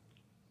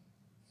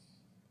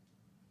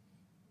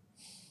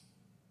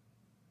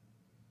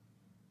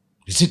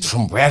 Is it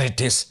from where it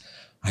is?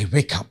 I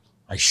wake up,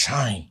 I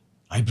shine,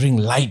 I bring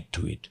light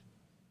to it.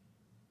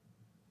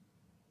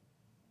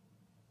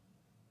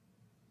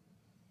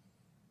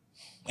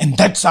 And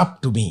that's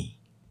up to me.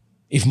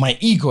 If my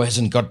ego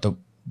hasn't got the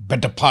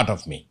better part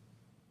of me.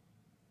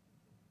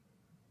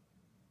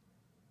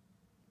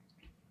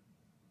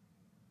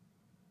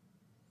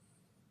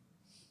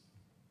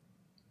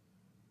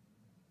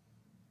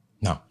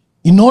 Now,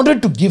 in order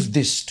to give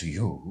this to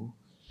you,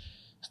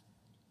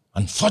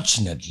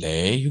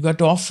 unfortunately, you got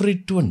to offer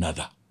it to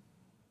another.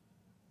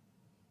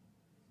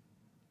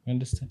 You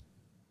understand?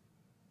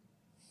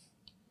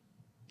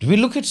 Do we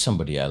look at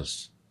somebody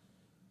else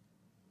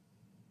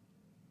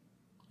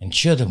and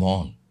cheer them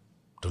on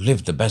to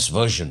live the best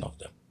version of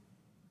them?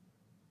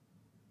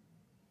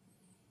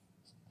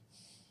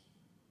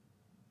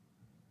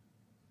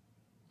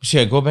 See,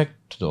 I go back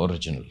to the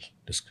original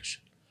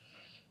discussion.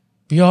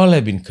 We all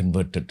have been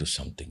converted to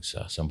something,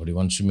 sir. Somebody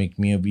wants to make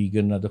me a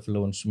vegan, another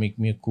fellow wants to make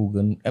me a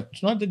Coogan.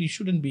 It's not that you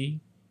shouldn't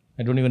be.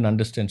 I don't even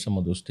understand some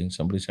of those things.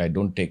 Somebody says, I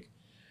don't take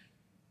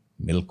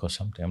milk or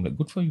something. I'm like,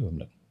 good for you. I'm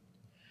like,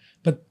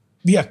 but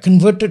we are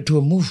converted to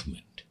a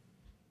movement.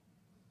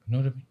 You know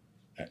what I mean?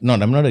 No,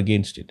 I'm not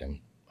against it.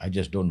 I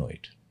just don't know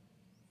it.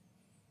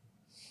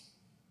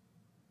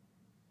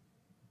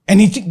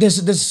 And you think there's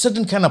a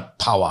certain kind of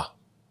power.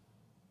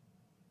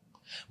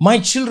 My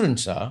children,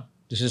 sir,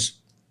 this is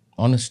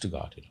honest to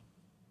God,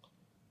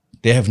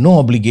 they have no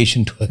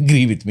obligation to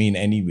agree with me in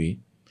any way,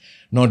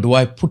 nor do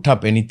I put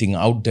up anything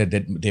out there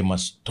that they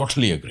must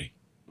totally agree.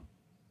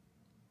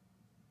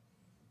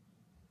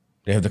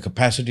 They have the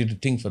capacity to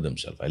think for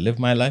themselves. I live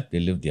my life, they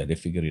live theirs, they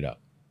figure it out.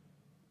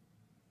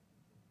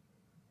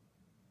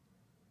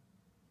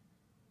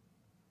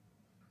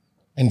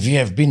 And we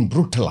have been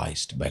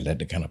brutalized by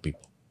that kind of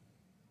people.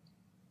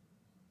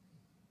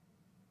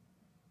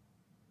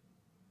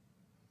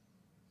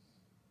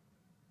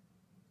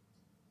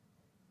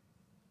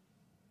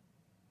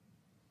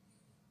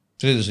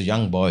 Today there's a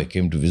young boy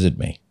came to visit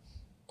me.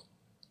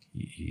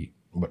 He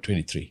about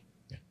 23.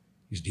 Yeah.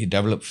 He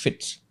developed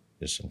fits.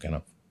 There's some kind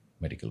of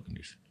medical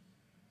condition.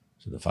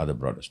 So the father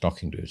brought us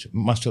talking to him. He said,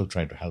 must still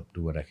try to help,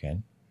 do what I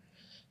can.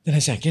 Then I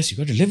said, I guess you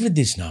got to live with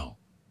this now,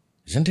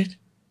 isn't it?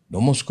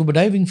 No more scuba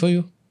diving for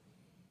you.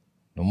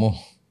 No more.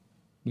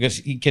 Because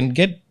he can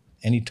get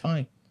any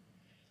time.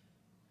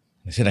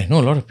 I said, I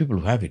know a lot of people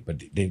who have it,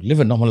 but they live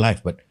a normal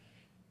life, but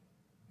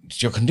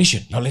it's your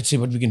condition. Now let's see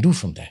what we can do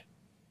from there.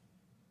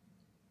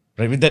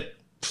 Right? With that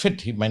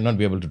fit, he might not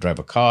be able to drive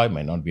a car, he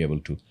might not be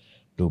able to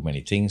do many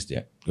things.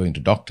 They're going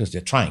to doctors,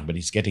 they're trying, but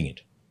he's getting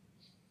it.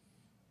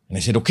 And I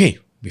said, okay,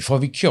 before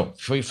we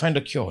find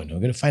a cure, we're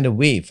going to find a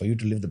way for you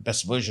to live the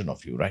best version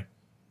of you, right?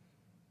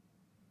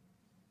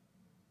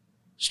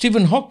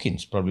 Stephen Hawking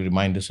probably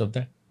reminds us of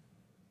that.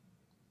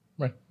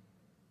 Right?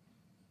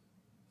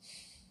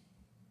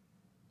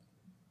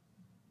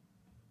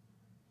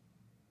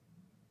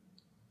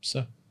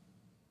 So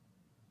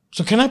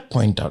can I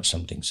point out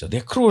something, sir?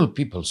 They're cruel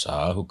people,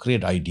 sir, who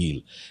create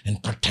ideal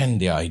and pretend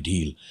they're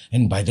ideal,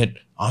 and by that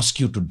ask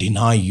you to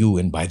deny you,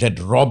 and by that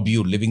rob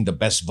you living the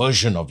best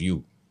version of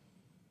you,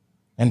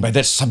 and by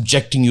that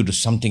subjecting you to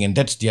something, and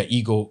that's their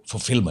ego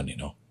fulfillment,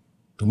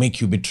 to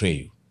make you betray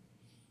you.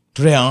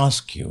 Today I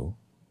ask you,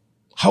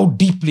 how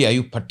deeply are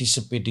you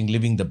participating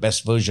living the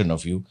best version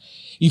of you?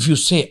 If you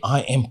say,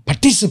 I am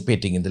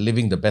participating in the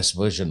living the best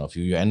version of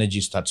you, your energy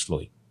starts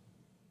flowing.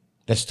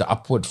 That's the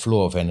upward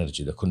flow of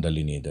energy, the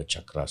kundalini, the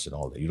chakras and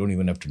all that. You don't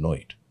even have to know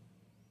it.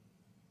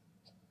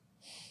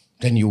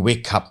 Then you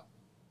wake up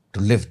to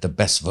live the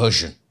best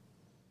version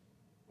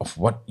of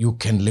what you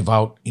can live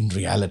out in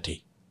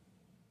reality.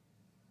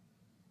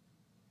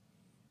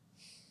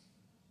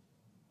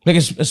 Like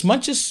as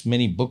much as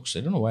many books, I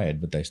don't know why I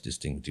advertise this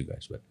thing with you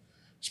guys, but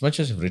as much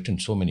as I've written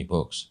so many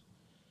books,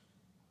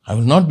 I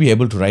will not be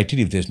able to write it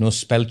if there's no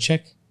spell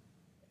check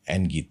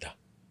and Gita.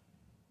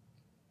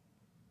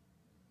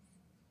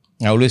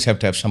 I always have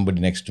to have somebody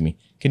next to me.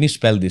 Can you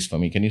spell this for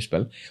me? Can you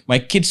spell? My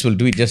kids will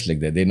do it just like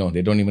that. They know.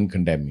 They don't even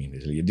condemn me. They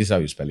say, this is how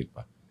you spell it,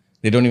 Pa.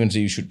 They don't even say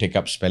you should take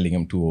up spelling.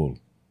 I'm too old.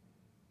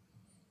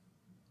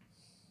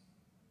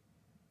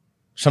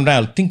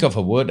 Sometimes I'll think of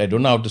a word. I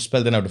don't know how to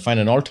spell. Then I have to find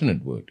an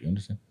alternate word. You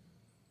understand?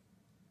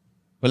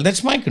 Well,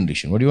 that's my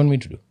condition. What do you want me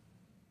to do?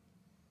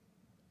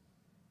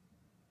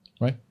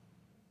 Right?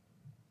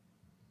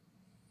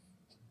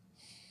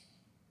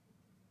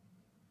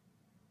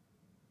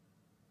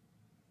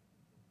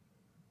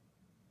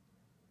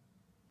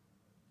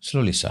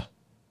 Slowly, sir.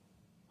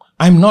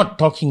 I'm not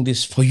talking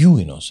this for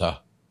you, sir.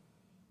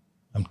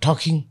 I'm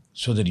talking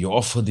so that you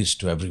offer this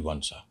to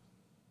everyone, sir.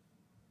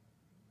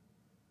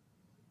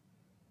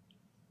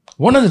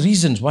 One of the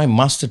reasons why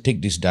Master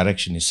take this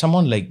direction is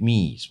someone like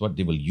me is what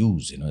they will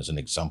use, as an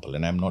example,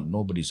 and I'm not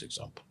nobody's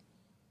example.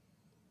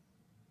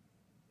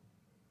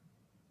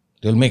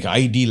 They'll make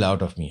ideal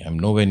out of me. I'm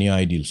nowhere near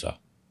ideal, sir.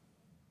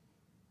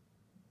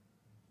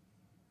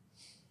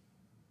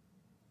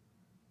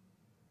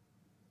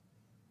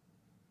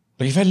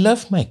 But if I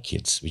love my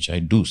kids, which I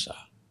do, sir,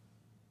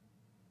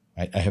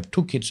 I have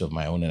 2 kids of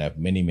my own and I have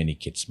many, many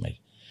kids,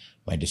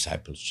 my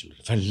disciples'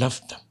 children. If I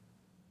love them,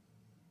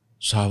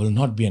 so I will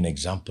not be an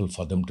example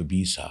for them to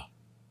be, sir.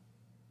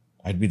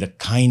 I'd be the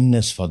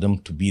kindness for them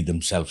to be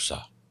themselves,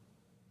 sir.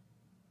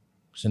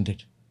 Isn't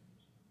it?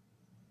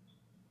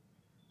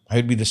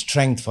 I'd be the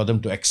strength for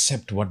them to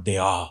accept what they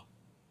are.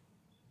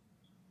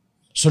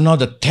 So now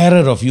the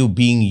terror of you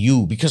being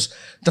you, because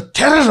the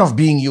terror of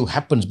being you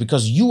happens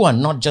because you are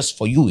not just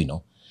for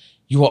you,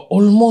 You are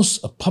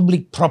almost a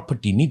public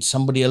property, need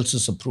somebody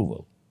else's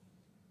approval.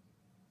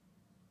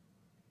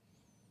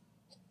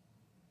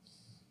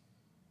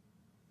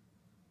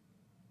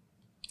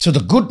 So the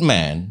good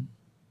man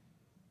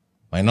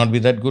might not be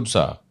that good,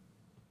 sir.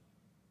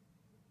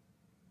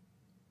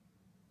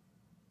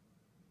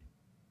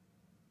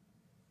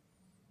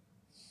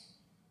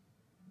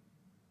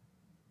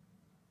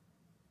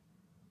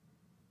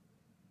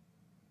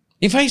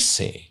 If I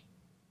say,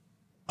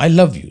 I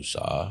love you,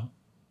 sir,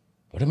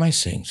 what am I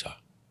saying, sir?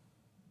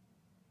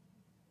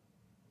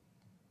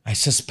 I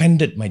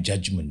suspended my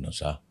judgment, no,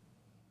 sir.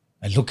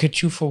 I look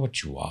at you for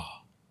what you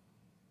are.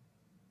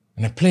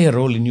 And I play a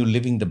role in you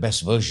living the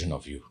best version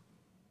of you.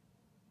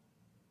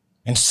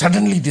 And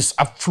suddenly this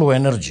upflow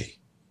energy,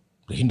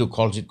 the Hindu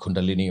calls it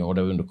Kundalini or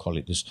whatever you want to call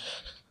it, this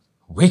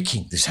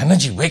waking, this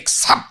energy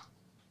wakes up.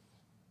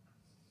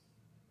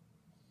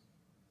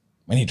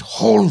 And it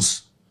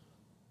holds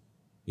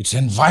its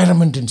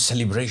environment in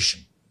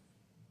celebration.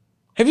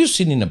 Have you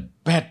seen in a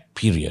bad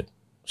period,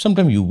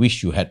 sometimes you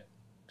wish you had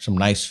some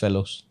nice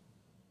fellows?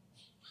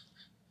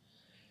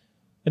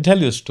 I tell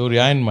you a story.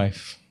 I and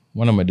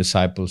one of my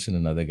disciples and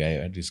another guy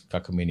had this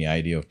cockamamie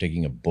idea of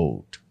taking a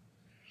boat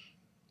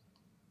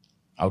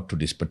out to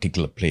this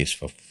particular place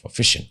for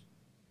fishing.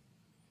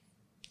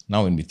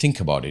 Now when we think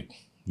about it,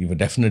 we were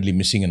definitely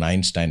missing an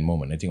Einstein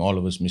moment. I think all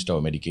of us missed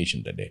our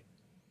medication that day.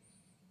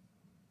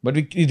 But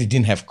we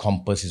didn't have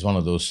compass. It's one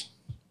of those.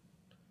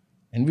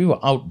 And we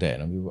were out there,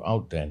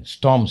 and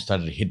storm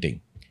started hitting.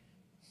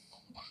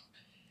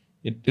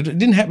 It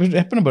didn't happen. It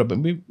happened about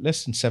maybe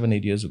less than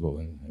 7-8 years ago.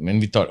 And when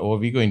we thought,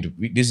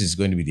 this is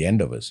going to be the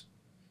end of us.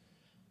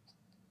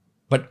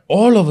 But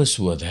all of us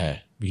who were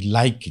there, we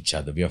like each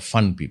other. We are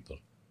fun people.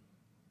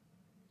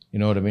 You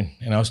know what I mean?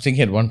 And I was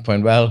thinking at one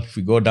point, well, if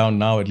we go down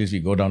now, at least we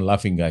go down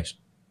laughing, guys.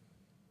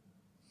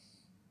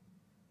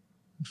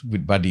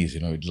 With buddies,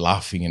 with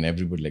laughing and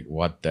everybody like,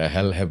 what the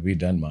hell have we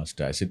done,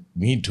 Master? I said,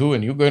 me too,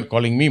 and you go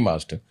calling me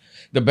Master.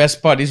 The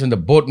best part is when the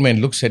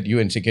boatman looks at you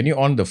and say, can you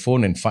on the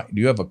phone and find, do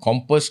you have a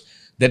compass?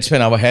 That's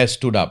when our hair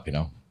stood up,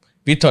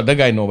 We thought the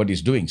guy knows what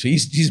he's doing. So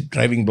he's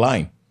driving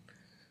blind.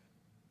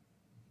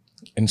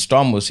 And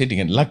Storm was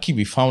sitting, and lucky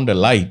we found a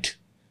light.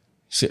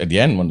 So at the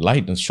end, one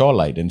light, and shore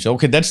light. And so,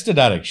 okay, that's the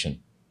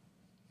direction.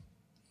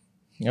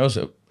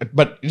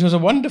 But it was a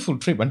wonderful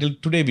trip until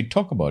today we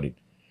talk about it.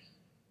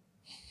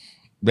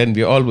 Then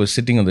we all were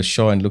sitting on the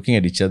shore and looking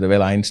at each other.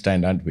 Well,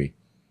 Einstein, aren't we?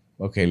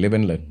 Okay, live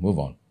and learn. Move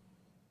on.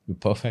 We're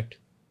perfect.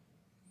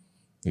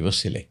 We were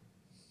silly.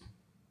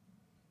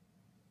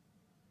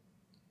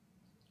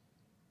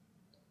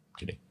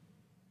 Kidding.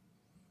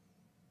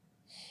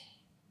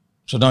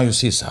 So now you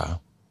see, sir,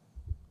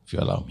 if you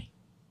allow me.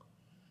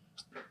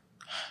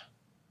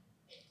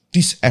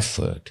 This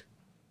effort,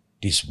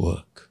 this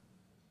work,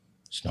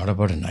 it's not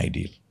about an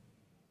ideal.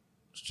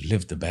 It's to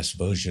live the best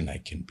version I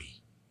can be.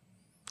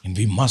 And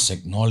we must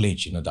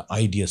acknowledge, the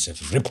ideas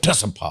have ripped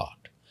us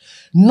apart.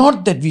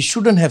 Not that we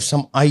shouldn't have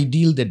some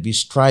ideal that we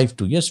strive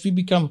to. Yes, we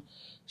become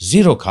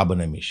zero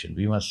carbon emission.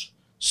 We must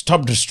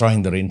stop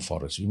destroying the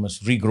rainforest. We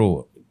must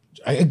regrow.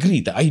 I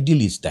agree, the ideal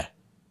is there,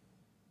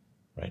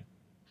 right?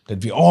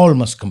 That we all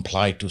must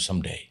comply to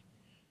someday,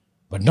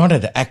 but not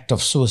at the act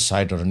of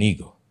suicide or an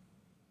ego.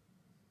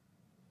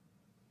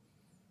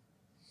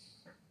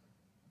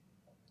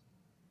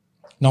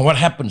 Now, what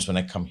happens when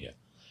I come here?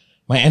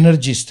 My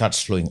energy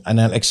starts flowing, and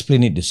I'll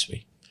explain it this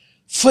way.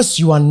 First,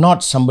 you are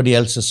not somebody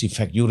else's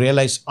effect. You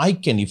realize I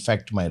can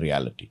affect my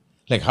reality.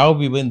 Like how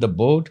we were in the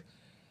boat,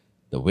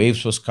 the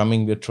waves was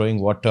coming, we were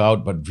throwing water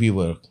out, but we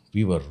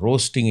were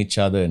roasting each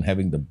other and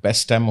having the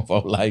best time of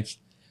our lives.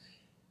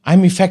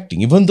 I'm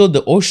affecting, even though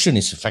the ocean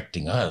is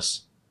affecting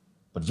us.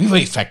 But we were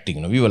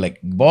affecting, we were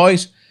like,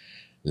 boys,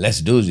 let's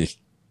do this.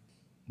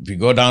 If we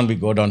go down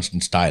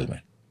in style,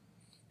 man.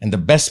 And the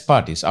best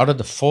part is, out of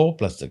the 4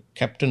 plus the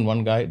captain,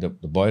 one guy, the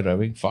boy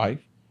driving, 5,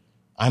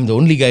 I'm the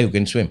only guy who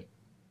can swim.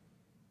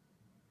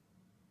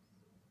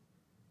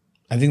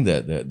 I think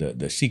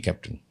the sea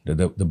captain,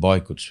 the boy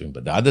could swim,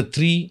 but the other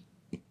 3,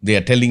 they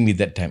are telling me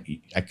that time,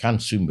 I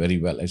can't swim very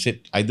well. I said,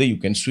 either you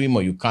can swim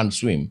or you can't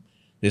swim.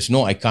 There's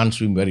no, I can't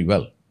swim very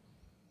well.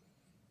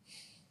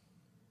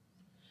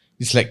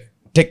 It's like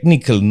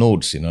technical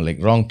notes, like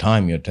wrong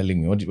time, you're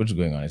telling me what's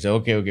going on. I say,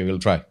 okay, we'll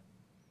try.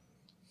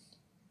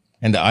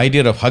 And the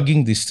idea of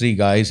hugging these 3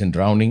 guys and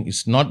drowning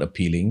is not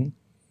appealing,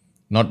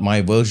 not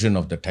my version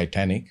of the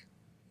Titanic,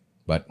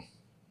 but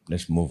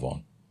let's move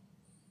on.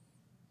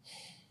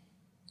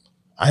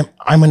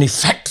 I'm an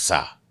effect,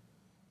 sir.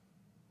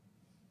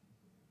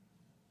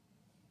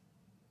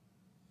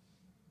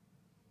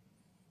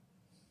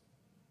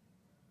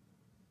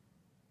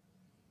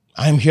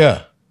 I'm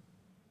here.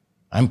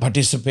 I'm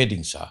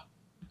participating, sir.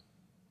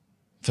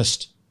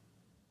 First,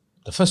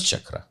 the first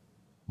chakra,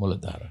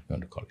 Muladhara, you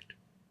want to call it.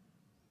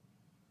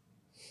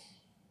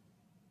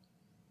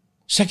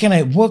 Second,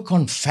 I work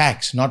on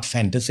facts, not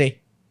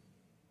fantasy.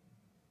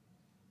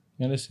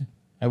 You understand?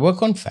 I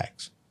work on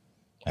facts.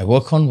 I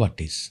work on what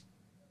is.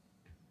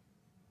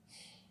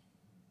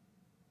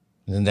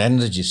 And then the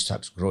energy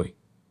starts growing.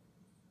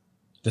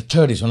 The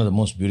third is one of the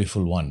most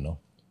beautiful one, no?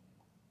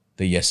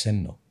 The yes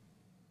and no.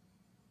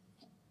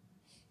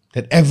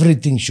 That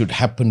everything should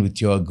happen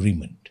with your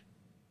agreement.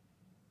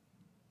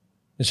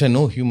 That's why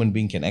no human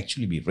being can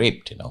actually be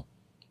raped, You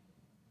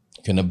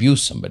can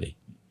abuse somebody.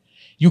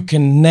 You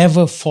can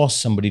never force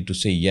somebody to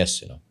say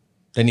yes,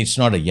 Then it's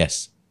not a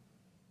yes.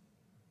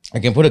 I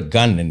can put a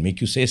gun and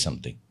make you say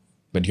something,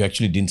 but you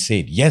actually didn't say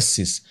it. Yes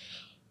is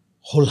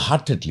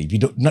wholeheartedly.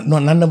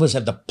 None of us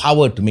have the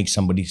power to make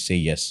somebody say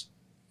yes.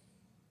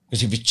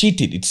 Because if you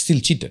cheated, it's still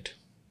cheated.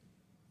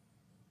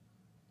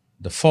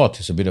 The fourth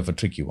is a bit of a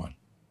tricky one.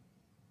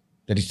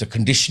 That is the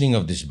conditioning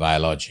of this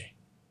biology,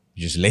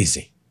 which is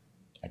lazy.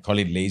 I call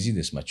it lazy,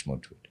 there's much more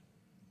to it.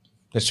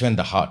 That's when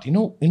the heart,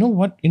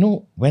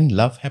 when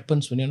love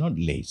happens, when you're not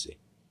lazy.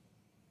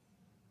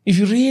 If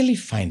you really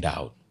find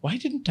out, why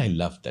didn't I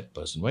love that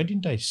person? Why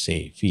didn't I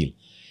feel?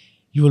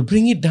 You will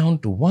bring it down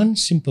to one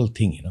simple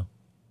thing,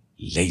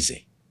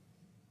 lazy.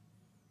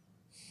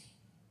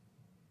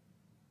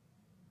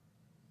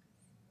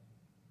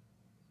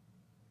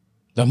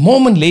 The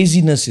moment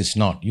laziness is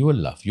not, you will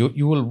love.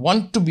 You will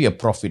want to be a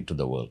prophet to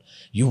the world.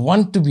 You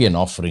want to be an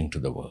offering to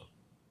the world.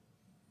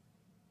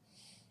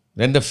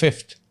 Then the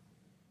fifth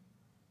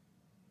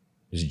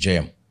is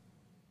Jayam,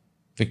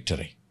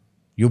 victory.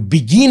 You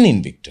begin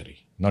in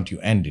victory, not you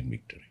end in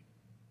victory.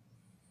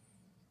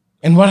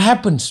 And what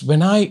happens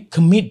when I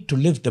commit to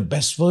live the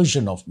best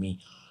version of me,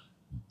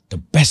 the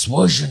best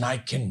version I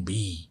can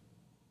be,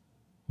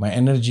 my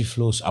energy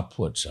flows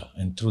upwards,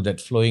 and through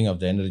that flowing of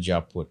the energy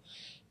upward,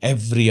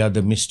 every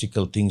other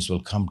mystical things will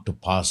come to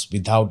pass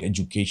without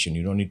education.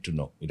 You don't need to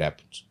know. It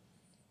happens.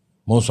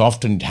 Most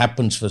often it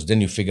happens first, then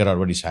you figure out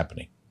what is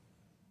happening.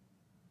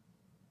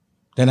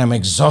 Then I'm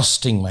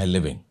exhausting my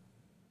living.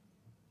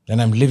 Then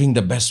I'm living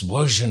the best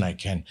version I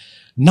can.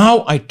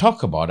 Now I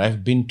talk about,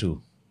 I've been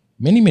to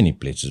many, many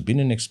places, been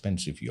in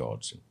expensive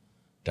yachts and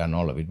done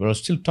all of it, but I'll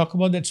still talk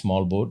about that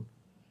small boat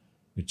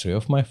with 3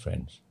 of my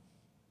friends.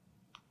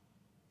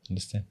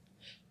 Understand?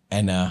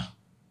 And a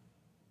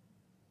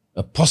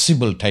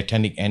possible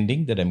Titanic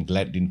ending that I'm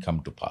glad didn't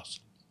come to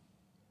pass.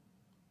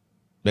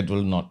 That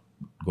will not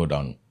go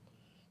down.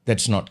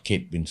 That's not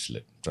Kate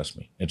Winslet, trust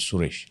me. That's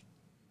Suresh.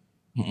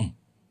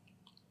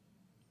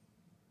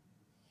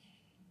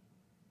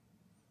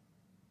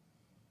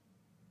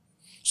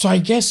 So I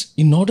guess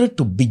in order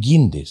to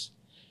begin this,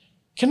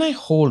 can I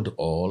hold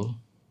all?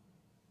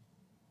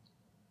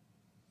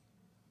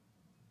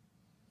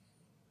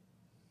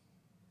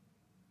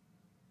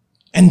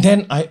 And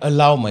then I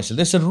allow myself.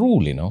 There's a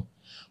rule,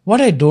 What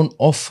I don't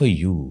offer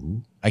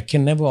you, I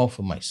can never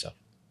offer myself.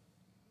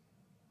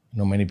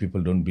 Many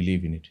people don't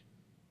believe in it.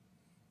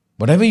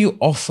 Whatever you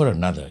offer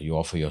another, you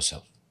offer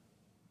yourself.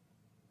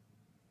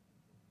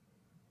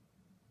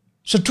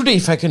 So today,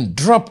 if I can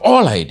drop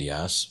all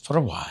ideas for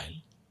a while,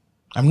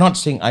 I'm not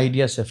saying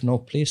ideas have no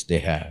place, they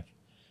have.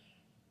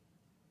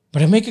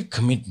 But I make a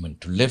commitment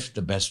to live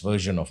the best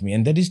version of me,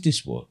 and that is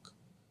this work.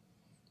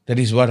 That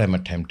is what I'm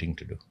attempting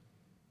to do.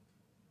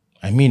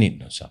 I mean it,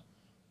 no, sir.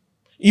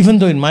 Even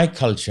though in my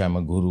culture I'm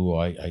a guru,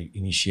 I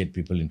initiate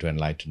people into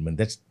enlightenment,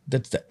 that's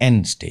the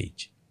end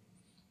stage.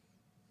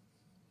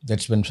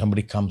 That's when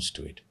somebody comes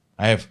to it.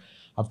 I have,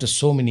 after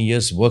so many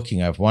years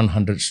working, I have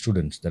 100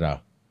 students that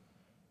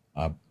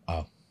are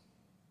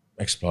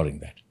exploring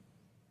that.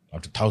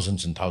 After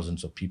thousands and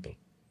thousands of people.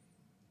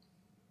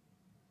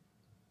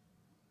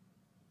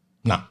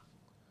 Now,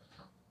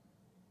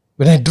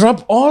 When I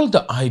drop all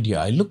the idea,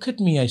 I look at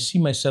me, I see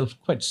myself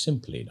quite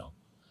simply now.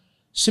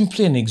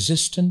 Simply an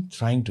existent,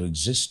 trying to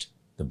exist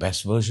the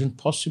best version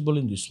possible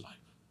in this life.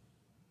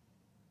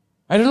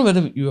 I don't know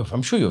whether you have,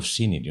 I'm sure you have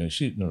seen it. You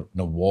see it in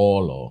a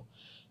wall or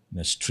in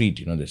a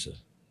street, there's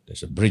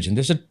a bridge and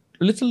there's a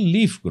little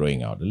leaf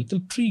growing out, a little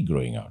tree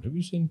growing out. Have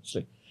you seen? It's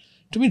like,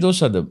 to me,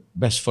 those are the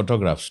best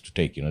photographs to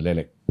take. They're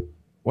like,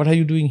 what are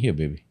you doing here,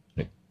 baby?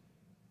 Like,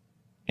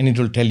 and it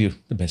will tell you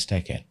the best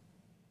I can.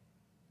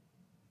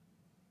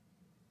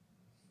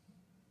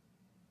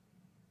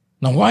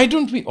 Now, why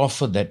don't we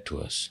offer that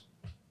to us?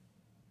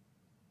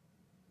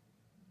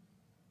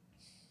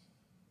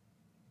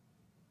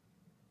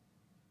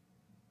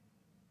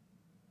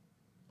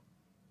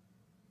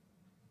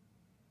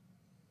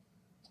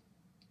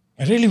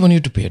 I really want you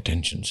to pay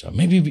attention, sir.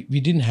 Maybe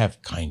we didn't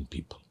have kind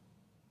people.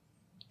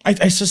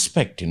 I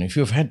suspect,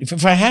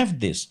 if I have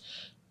this,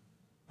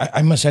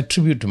 I must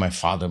attribute to my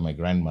father, my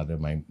grandmother,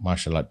 my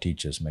martial art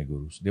teachers, my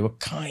gurus. They were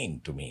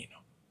kind to me,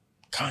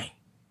 kind.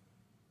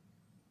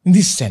 In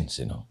this sense,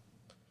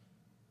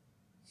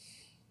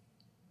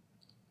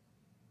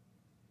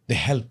 they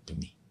helped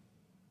me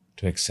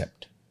to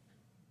accept.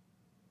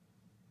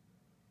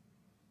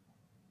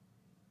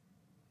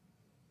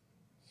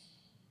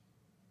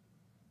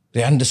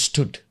 They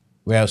understood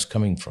where I was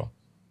coming from.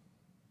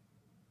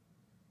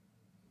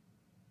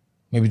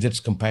 Maybe that's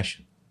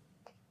compassion.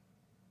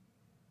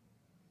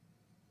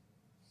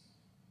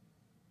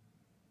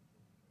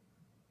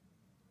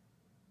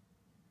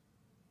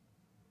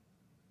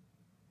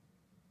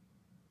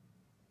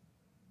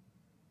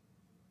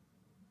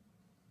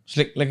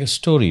 It's like a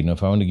story,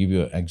 if I want to give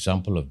you an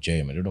example of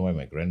Jayam, I don't know why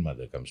my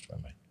grandmother comes to my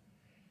mind.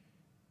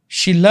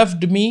 She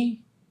loved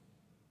me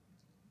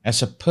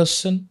as a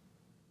person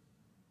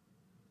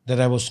that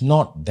I was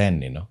not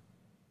then,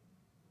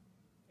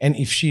 And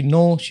if she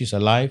knows she's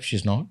alive,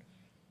 she's not.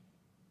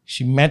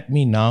 She met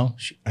me now.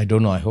 I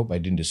don't know, I hope I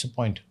didn't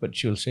disappoint her, but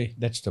she'll say,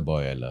 that's the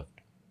boy I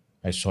loved.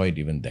 I saw it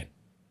even then.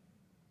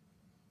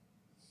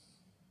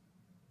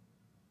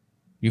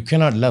 You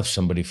cannot love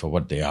somebody for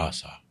what they are,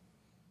 sir.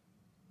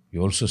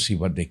 You also see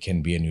what they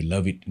can be and you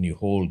love it and you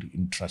hold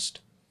in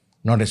trust.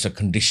 Not as a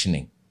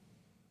conditioning,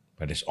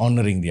 but as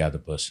honoring the other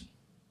person.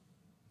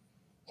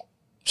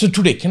 So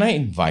today, can I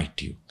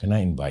invite you to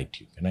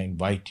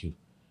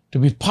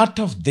be part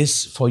of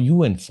this for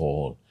you and for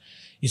all?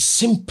 Is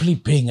simply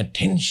paying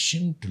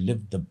attention to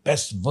live the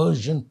best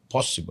version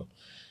possible.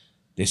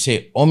 They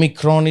say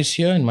Omicron is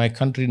here. In my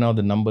country now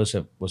the numbers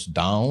was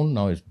down.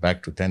 Now it's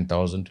back to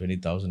 10,000,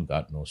 20,000.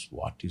 God knows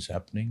what is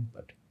happening,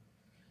 but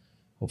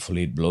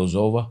hopefully it blows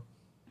over.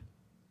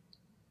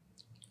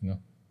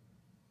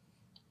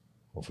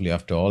 Hopefully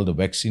after all the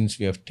vaccines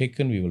we have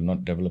taken, we will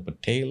not develop a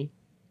tail.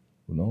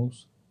 Who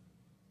knows?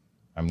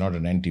 I'm not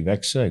an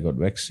anti-vaxxer. I got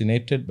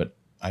vaccinated, but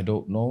I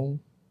don't know.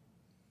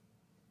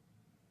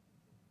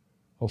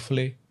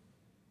 Hopefully.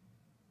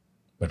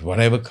 But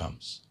whatever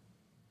comes,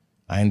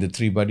 I and the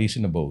three buddies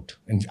in a boat.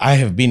 And I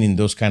have been in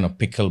those kind of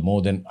pickle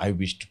more than I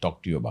wish to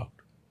talk to you about.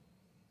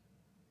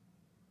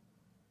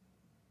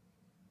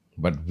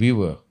 But we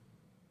were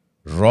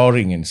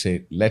roaring and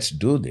say, let's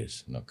do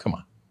this. Come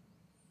on.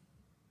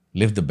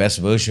 Live the best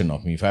version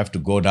of me. If I have to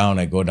go down,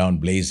 I go down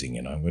blazing.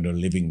 I'm going to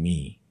living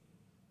me.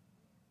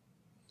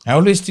 I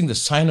always think the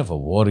sign of a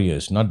warrior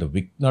is not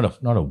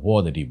a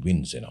war that he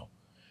wins,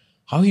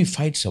 How he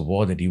fights a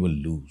war that he will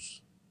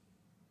lose.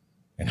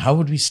 And how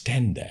would we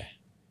stand there?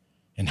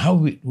 And how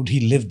would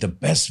he live the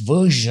best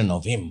version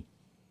of him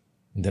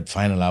in that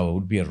final hour? It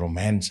would be a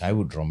romance I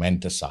would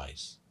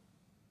romanticize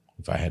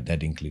if I had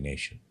that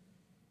inclination.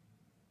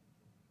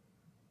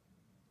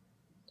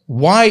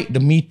 Why the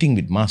meeting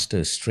with Master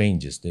is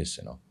strange is this,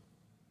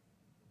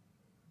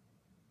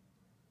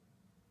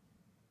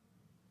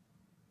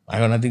 I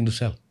have nothing to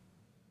sell.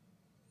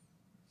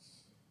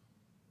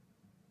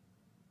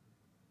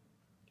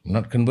 I'm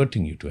not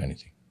converting you to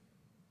anything.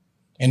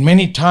 And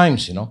many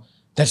times,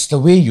 that's the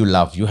way you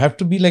love. You have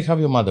to be like how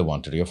your mother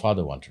wanted, or your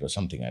father wanted, or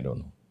something, I don't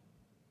know.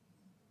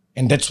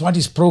 And that's what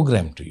is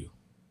programmed to you.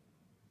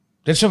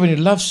 That's why when you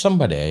love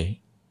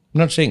somebody, I'm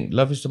not saying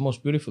love is the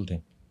most beautiful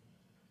thing.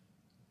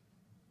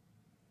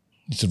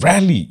 It's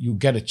rarely you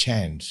get a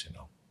chance,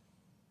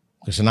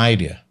 It's an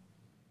idea.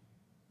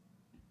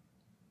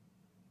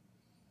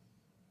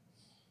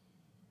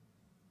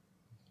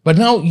 But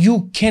now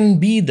you can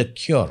be the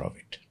cure of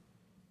it.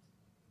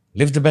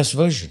 Live the best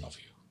version of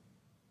you.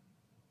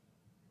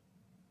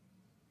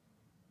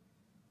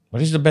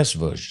 What is the best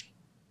version?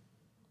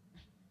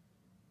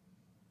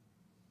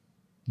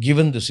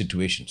 Given the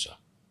situation, sir.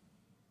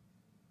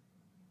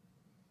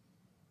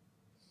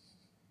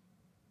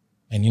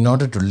 And in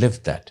order to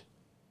live that,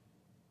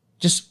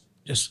 just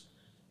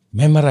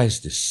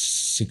memorize this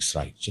 6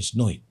 rights. Just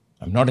know it.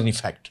 I'm not an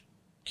effect.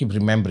 Keep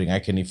remembering I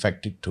can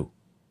effect it too.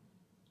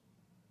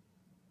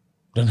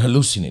 Don't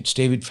hallucinate.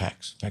 Stay with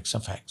facts. Facts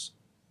are facts.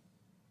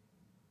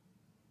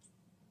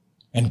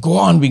 And go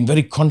on being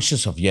very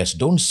conscious of yes.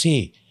 Don't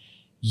say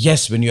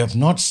yes when you have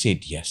not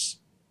said yes.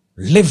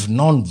 Live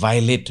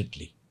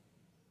non-violatedly.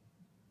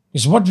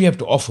 It's what we have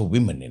to offer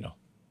women,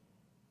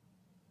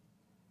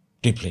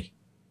 deeply.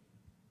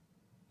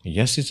 A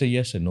yes is a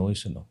yes, a no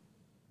is a no.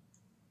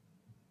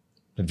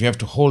 But we have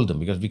to hold them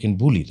because we can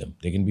bully them.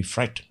 They can be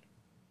frightened.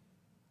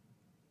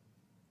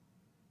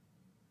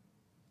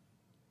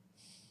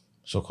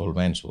 So-called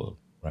man's world,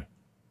 right?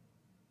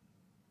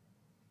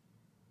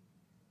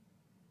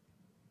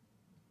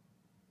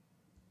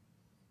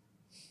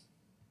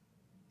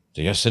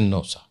 So yes and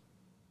no, sir.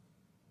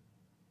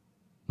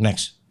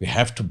 Next, we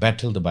have to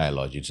battle the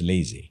biology. It's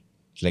lazy.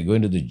 It's like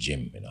going to the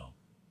gym,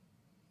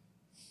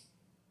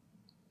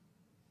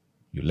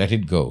 You let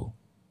it go,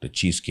 the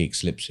cheesecake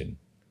slips in.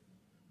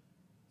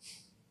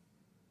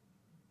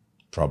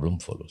 Problem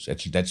follows.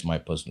 Actually, that's my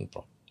personal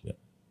problem. Yeah.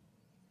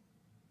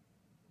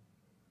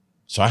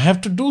 So I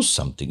have to do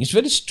something. It's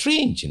very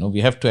strange,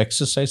 we have to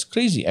exercise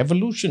crazy.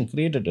 Evolution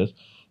created us.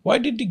 Why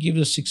did they give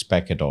us a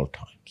six-pack at all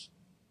times?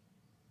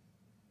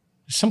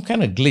 Some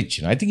kind of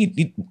glitch, I think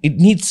it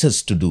needs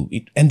us to do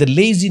it. And the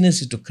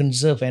laziness is to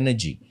conserve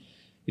energy.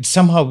 It's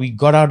somehow we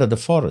got out of the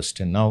forest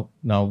and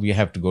now we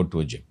have to go to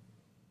a gym.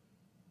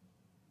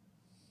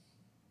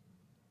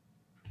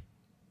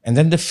 And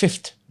then the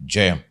fifth,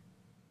 Jayam.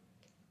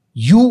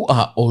 You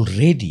are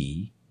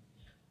already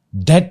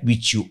that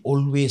which you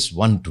always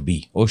want to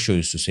be. Osho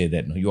used to say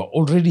that. No, you are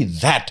already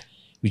that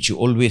which you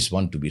always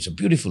want to be. It's a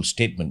beautiful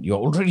statement. You are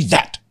already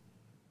that.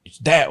 It's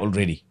there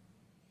already.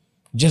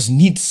 Just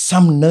needs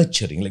some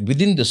nurturing. Like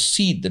within the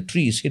seed, the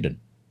tree is hidden.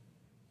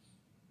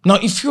 Now,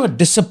 if you are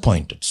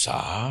disappointed,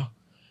 sir,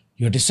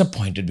 you're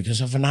disappointed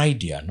because of an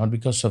idea, not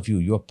because of you.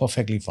 You are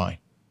perfectly fine.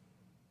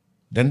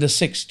 Then the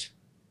sixth.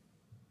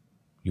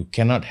 You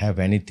cannot have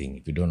anything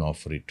if you don't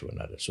offer it to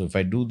another. So if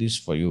I do this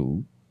for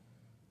you,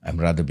 I'm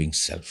rather being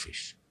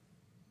selfish.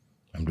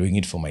 I'm doing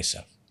it for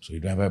myself. So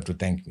you don't have to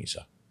thank me,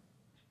 sir.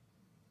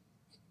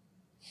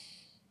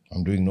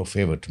 I'm doing no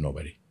favor to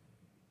nobody.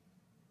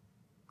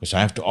 Because I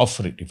have to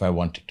offer it if I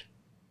want it.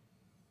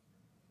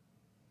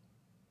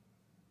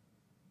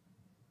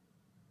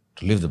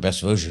 To live the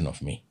best version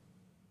of me.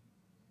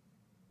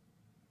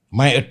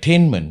 My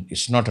attainment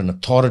is not an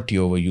authority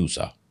over you,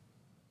 sir.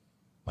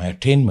 My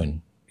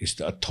attainment is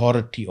the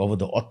authority over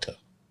the author,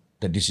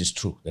 that this is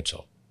true, that's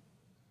all.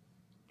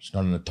 It's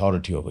not an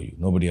authority over you.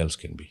 Nobody else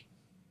can be.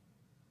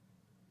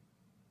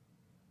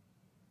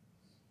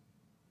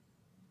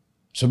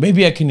 So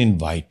maybe I can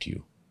invite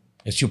you,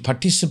 as you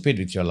participate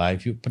with your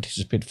life, you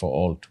participate for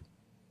all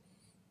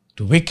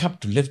to wake up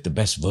to live the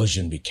best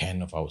version we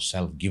can of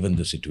ourselves, given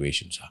the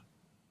situations are.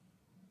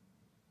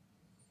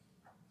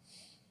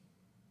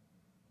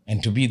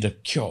 And to be the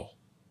cure,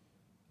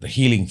 the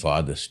healing for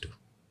others too.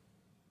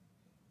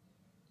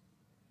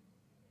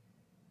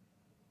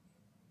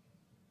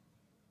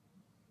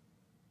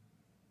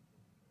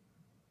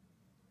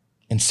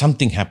 And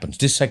something happens.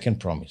 This I can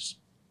promise.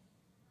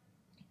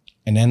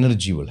 An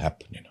energy will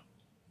happen,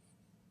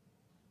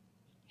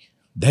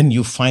 Then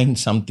you find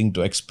something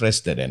to express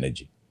that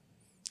energy.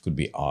 It could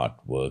be art,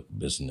 work,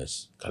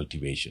 business,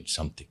 cultivation,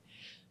 something.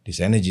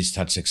 This energy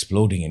starts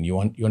exploding and you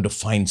want to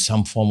find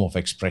some form of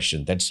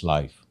expression. That's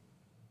life.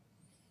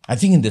 I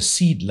think in the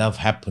seed, love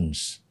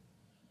happens.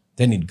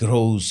 Then it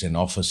grows and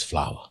offers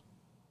flower.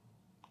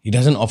 It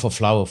doesn't offer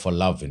flower for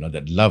love,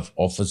 that love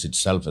offers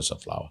itself as a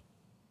flower.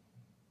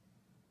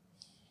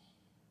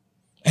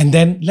 And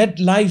then let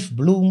life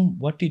bloom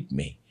what it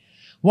may.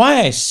 Why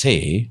I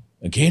say,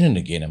 again and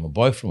again, I'm a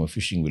boy from a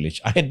fishing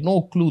village. I had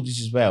no clue this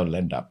is where I'll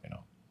end up,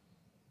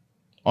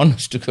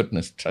 Honest to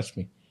goodness, trust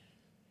me.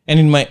 And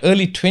in my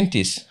early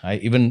 20s, I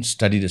even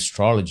studied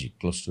astrology,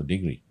 close to a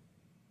degree.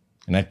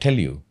 And I tell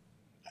you,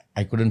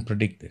 I couldn't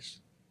predict this.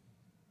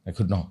 I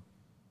could not.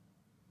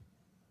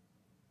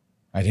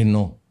 I didn't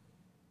know.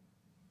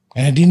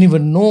 And I didn't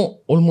even know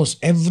almost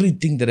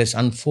everything that has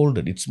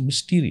unfolded. It's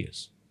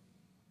mysterious.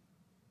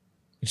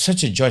 It's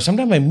such a joy.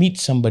 Sometimes I meet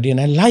somebody and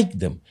I like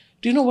them.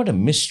 Do you know what a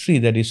mystery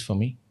that is for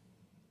me?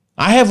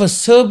 I have a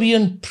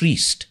Serbian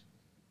priest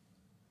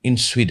in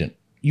Sweden.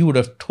 You would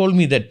have told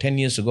me that 10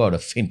 years ago, I would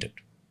have fainted.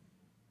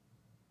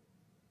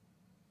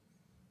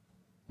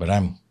 But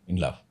I'm in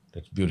love.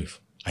 That's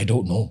beautiful. I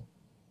don't know.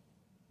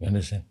 You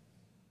understand?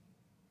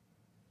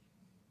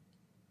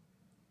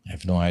 I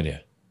have no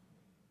idea.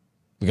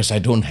 Because I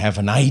don't have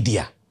an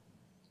idea.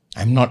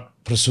 I'm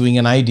not pursuing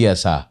an idea,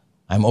 sir.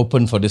 I'm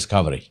open for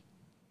discovery.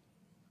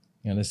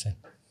 You understand?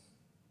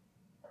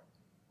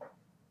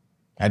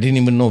 I didn't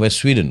even know where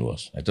Sweden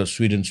was. I thought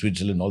Sweden,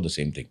 Switzerland, all the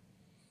same thing.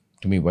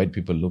 To me, white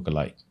people look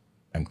alike.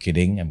 I'm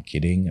kidding. I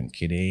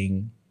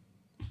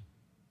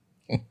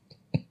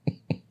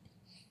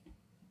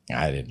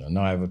didn't know.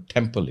 Now I have a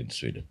temple in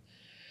Sweden.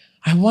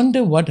 I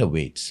wonder what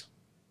awaits.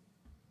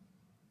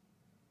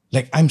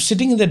 Like I'm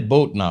sitting in that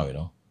boat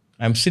now,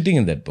 I'm sitting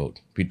in that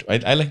boat. Peter,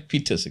 I like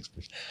Peter's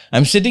expression.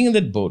 I'm sitting in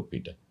that boat,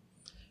 Peter.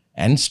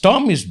 And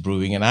storm is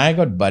brewing and I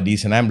got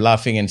buddies and I'm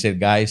laughing and said,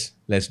 guys,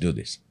 let's do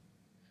this.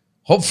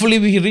 Hopefully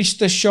we reach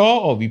the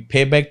shore or we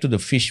pay back to the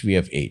fish we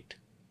have ate.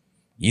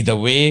 Either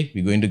way,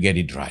 we're going to get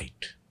it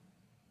right.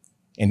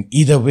 And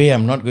either way,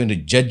 I'm not going to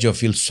judge or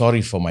feel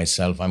sorry for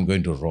myself. I'm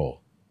going to roar.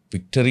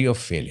 victory or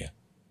failure.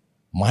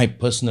 My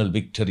personal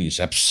victory is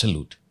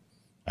absolute.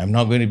 I'm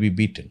not going to be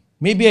beaten.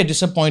 Maybe I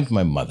disappoint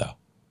my mother.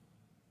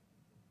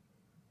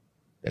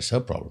 That's her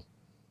problem.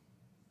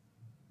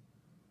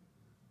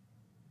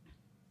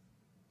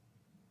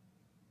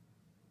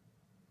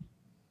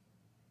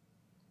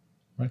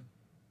 Right?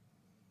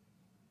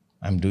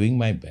 I'm doing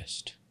my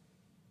best.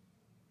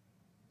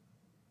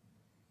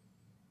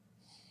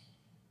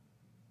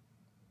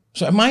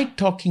 So am I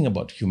talking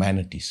about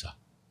humanity, sir?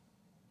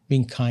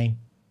 Being kind?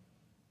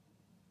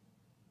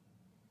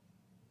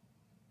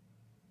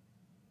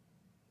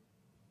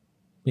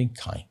 Being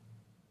kind.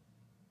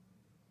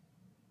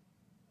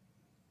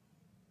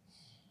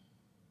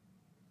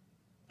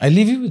 I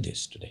leave you with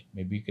this today.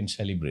 Maybe you can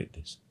celebrate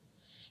this.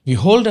 We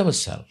hold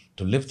ourselves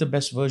to live the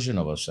best version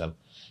of ourselves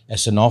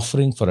as an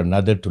offering for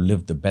another to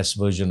live the best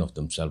version of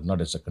themselves, not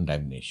as a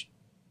condemnation.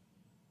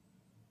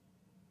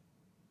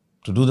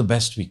 To do the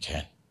best we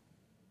can.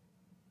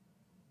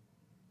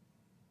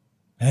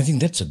 And I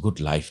think that's a good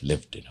life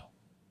lived, you know.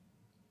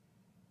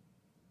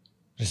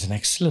 It's an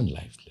excellent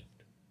life lived.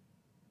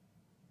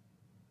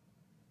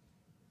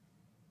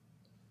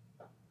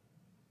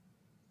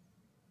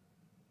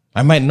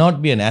 I might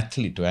not be an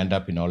athlete to end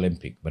up in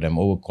Olympic, but I'm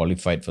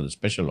overqualified for the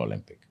Special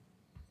Olympic.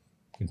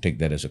 You can take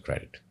that as a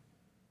credit.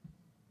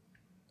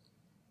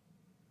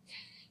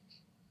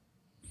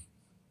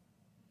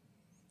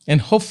 And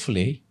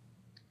hopefully,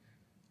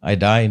 I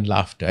die in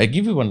laughter. I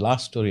give you one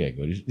last story I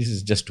go. This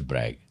is just to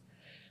brag.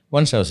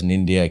 Once I was in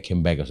India, I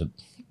came back. It was a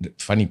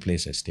funny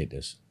place I stayed.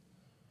 There's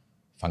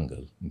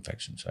fungal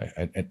infection. So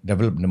I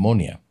developed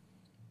pneumonia.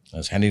 I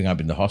was ending up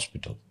in the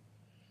hospital.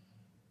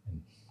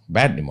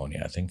 Bad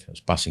pneumonia, I think. I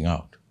was passing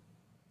out.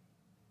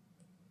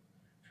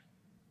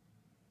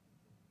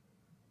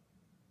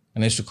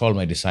 And I used to call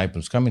my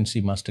disciples, come and see,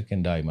 Master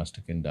can die,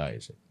 Master can die. I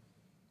said,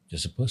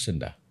 just a person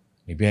die.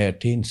 Maybe I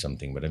attained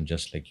something, but I'm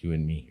just like you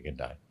and me, you can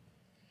die.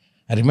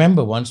 I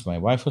remember once my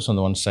wife was on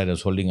the one side, I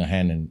was holding her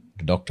hand, and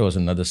the doctor was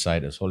on the other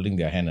side. I was holding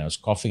their hand, and I was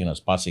coughing, and I was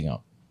passing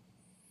out.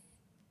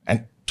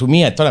 And to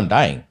me, I thought I'm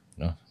dying,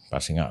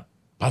 passing out,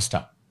 passed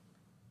out.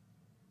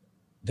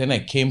 Then I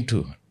came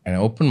to, and I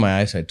opened my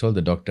eyes. I told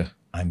the doctor,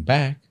 I'm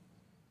back.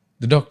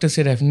 The doctor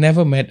said, I've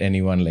never met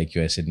anyone like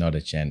you. I said, not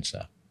a chance,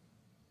 sir.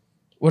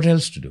 What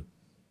else to do?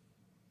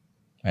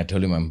 I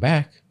told him, I'm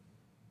back.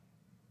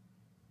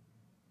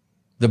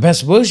 The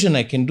best version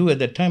I can do at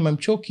that time, I'm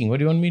choking. What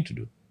do you want me to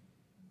do?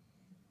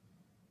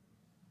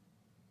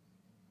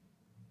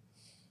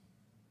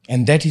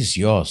 And that is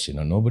yours,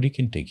 nobody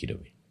can take it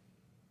away.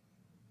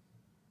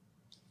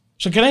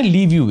 So can I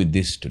leave you with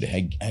this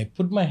today? I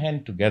put my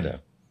hand together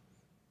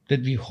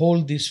that we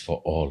hold this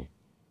for all.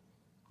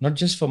 Not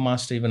just for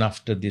Master, even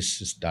after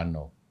this is done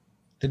now.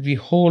 That we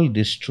hold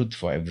this truth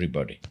for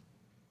everybody.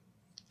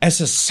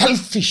 As a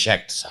selfish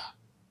act, sir.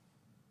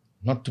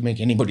 Not to make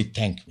anybody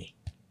thank me.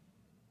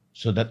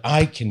 So that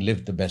I can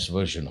live the best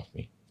version of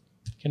me.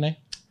 Can I?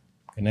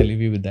 Can I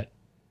leave you with that?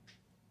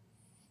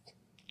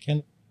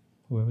 Can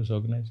whoever's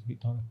organizing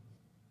it?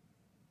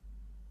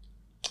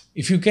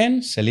 If you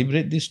can,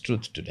 celebrate this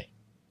truth today.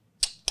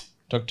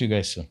 Talk to you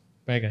guys soon.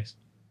 Bye, guys.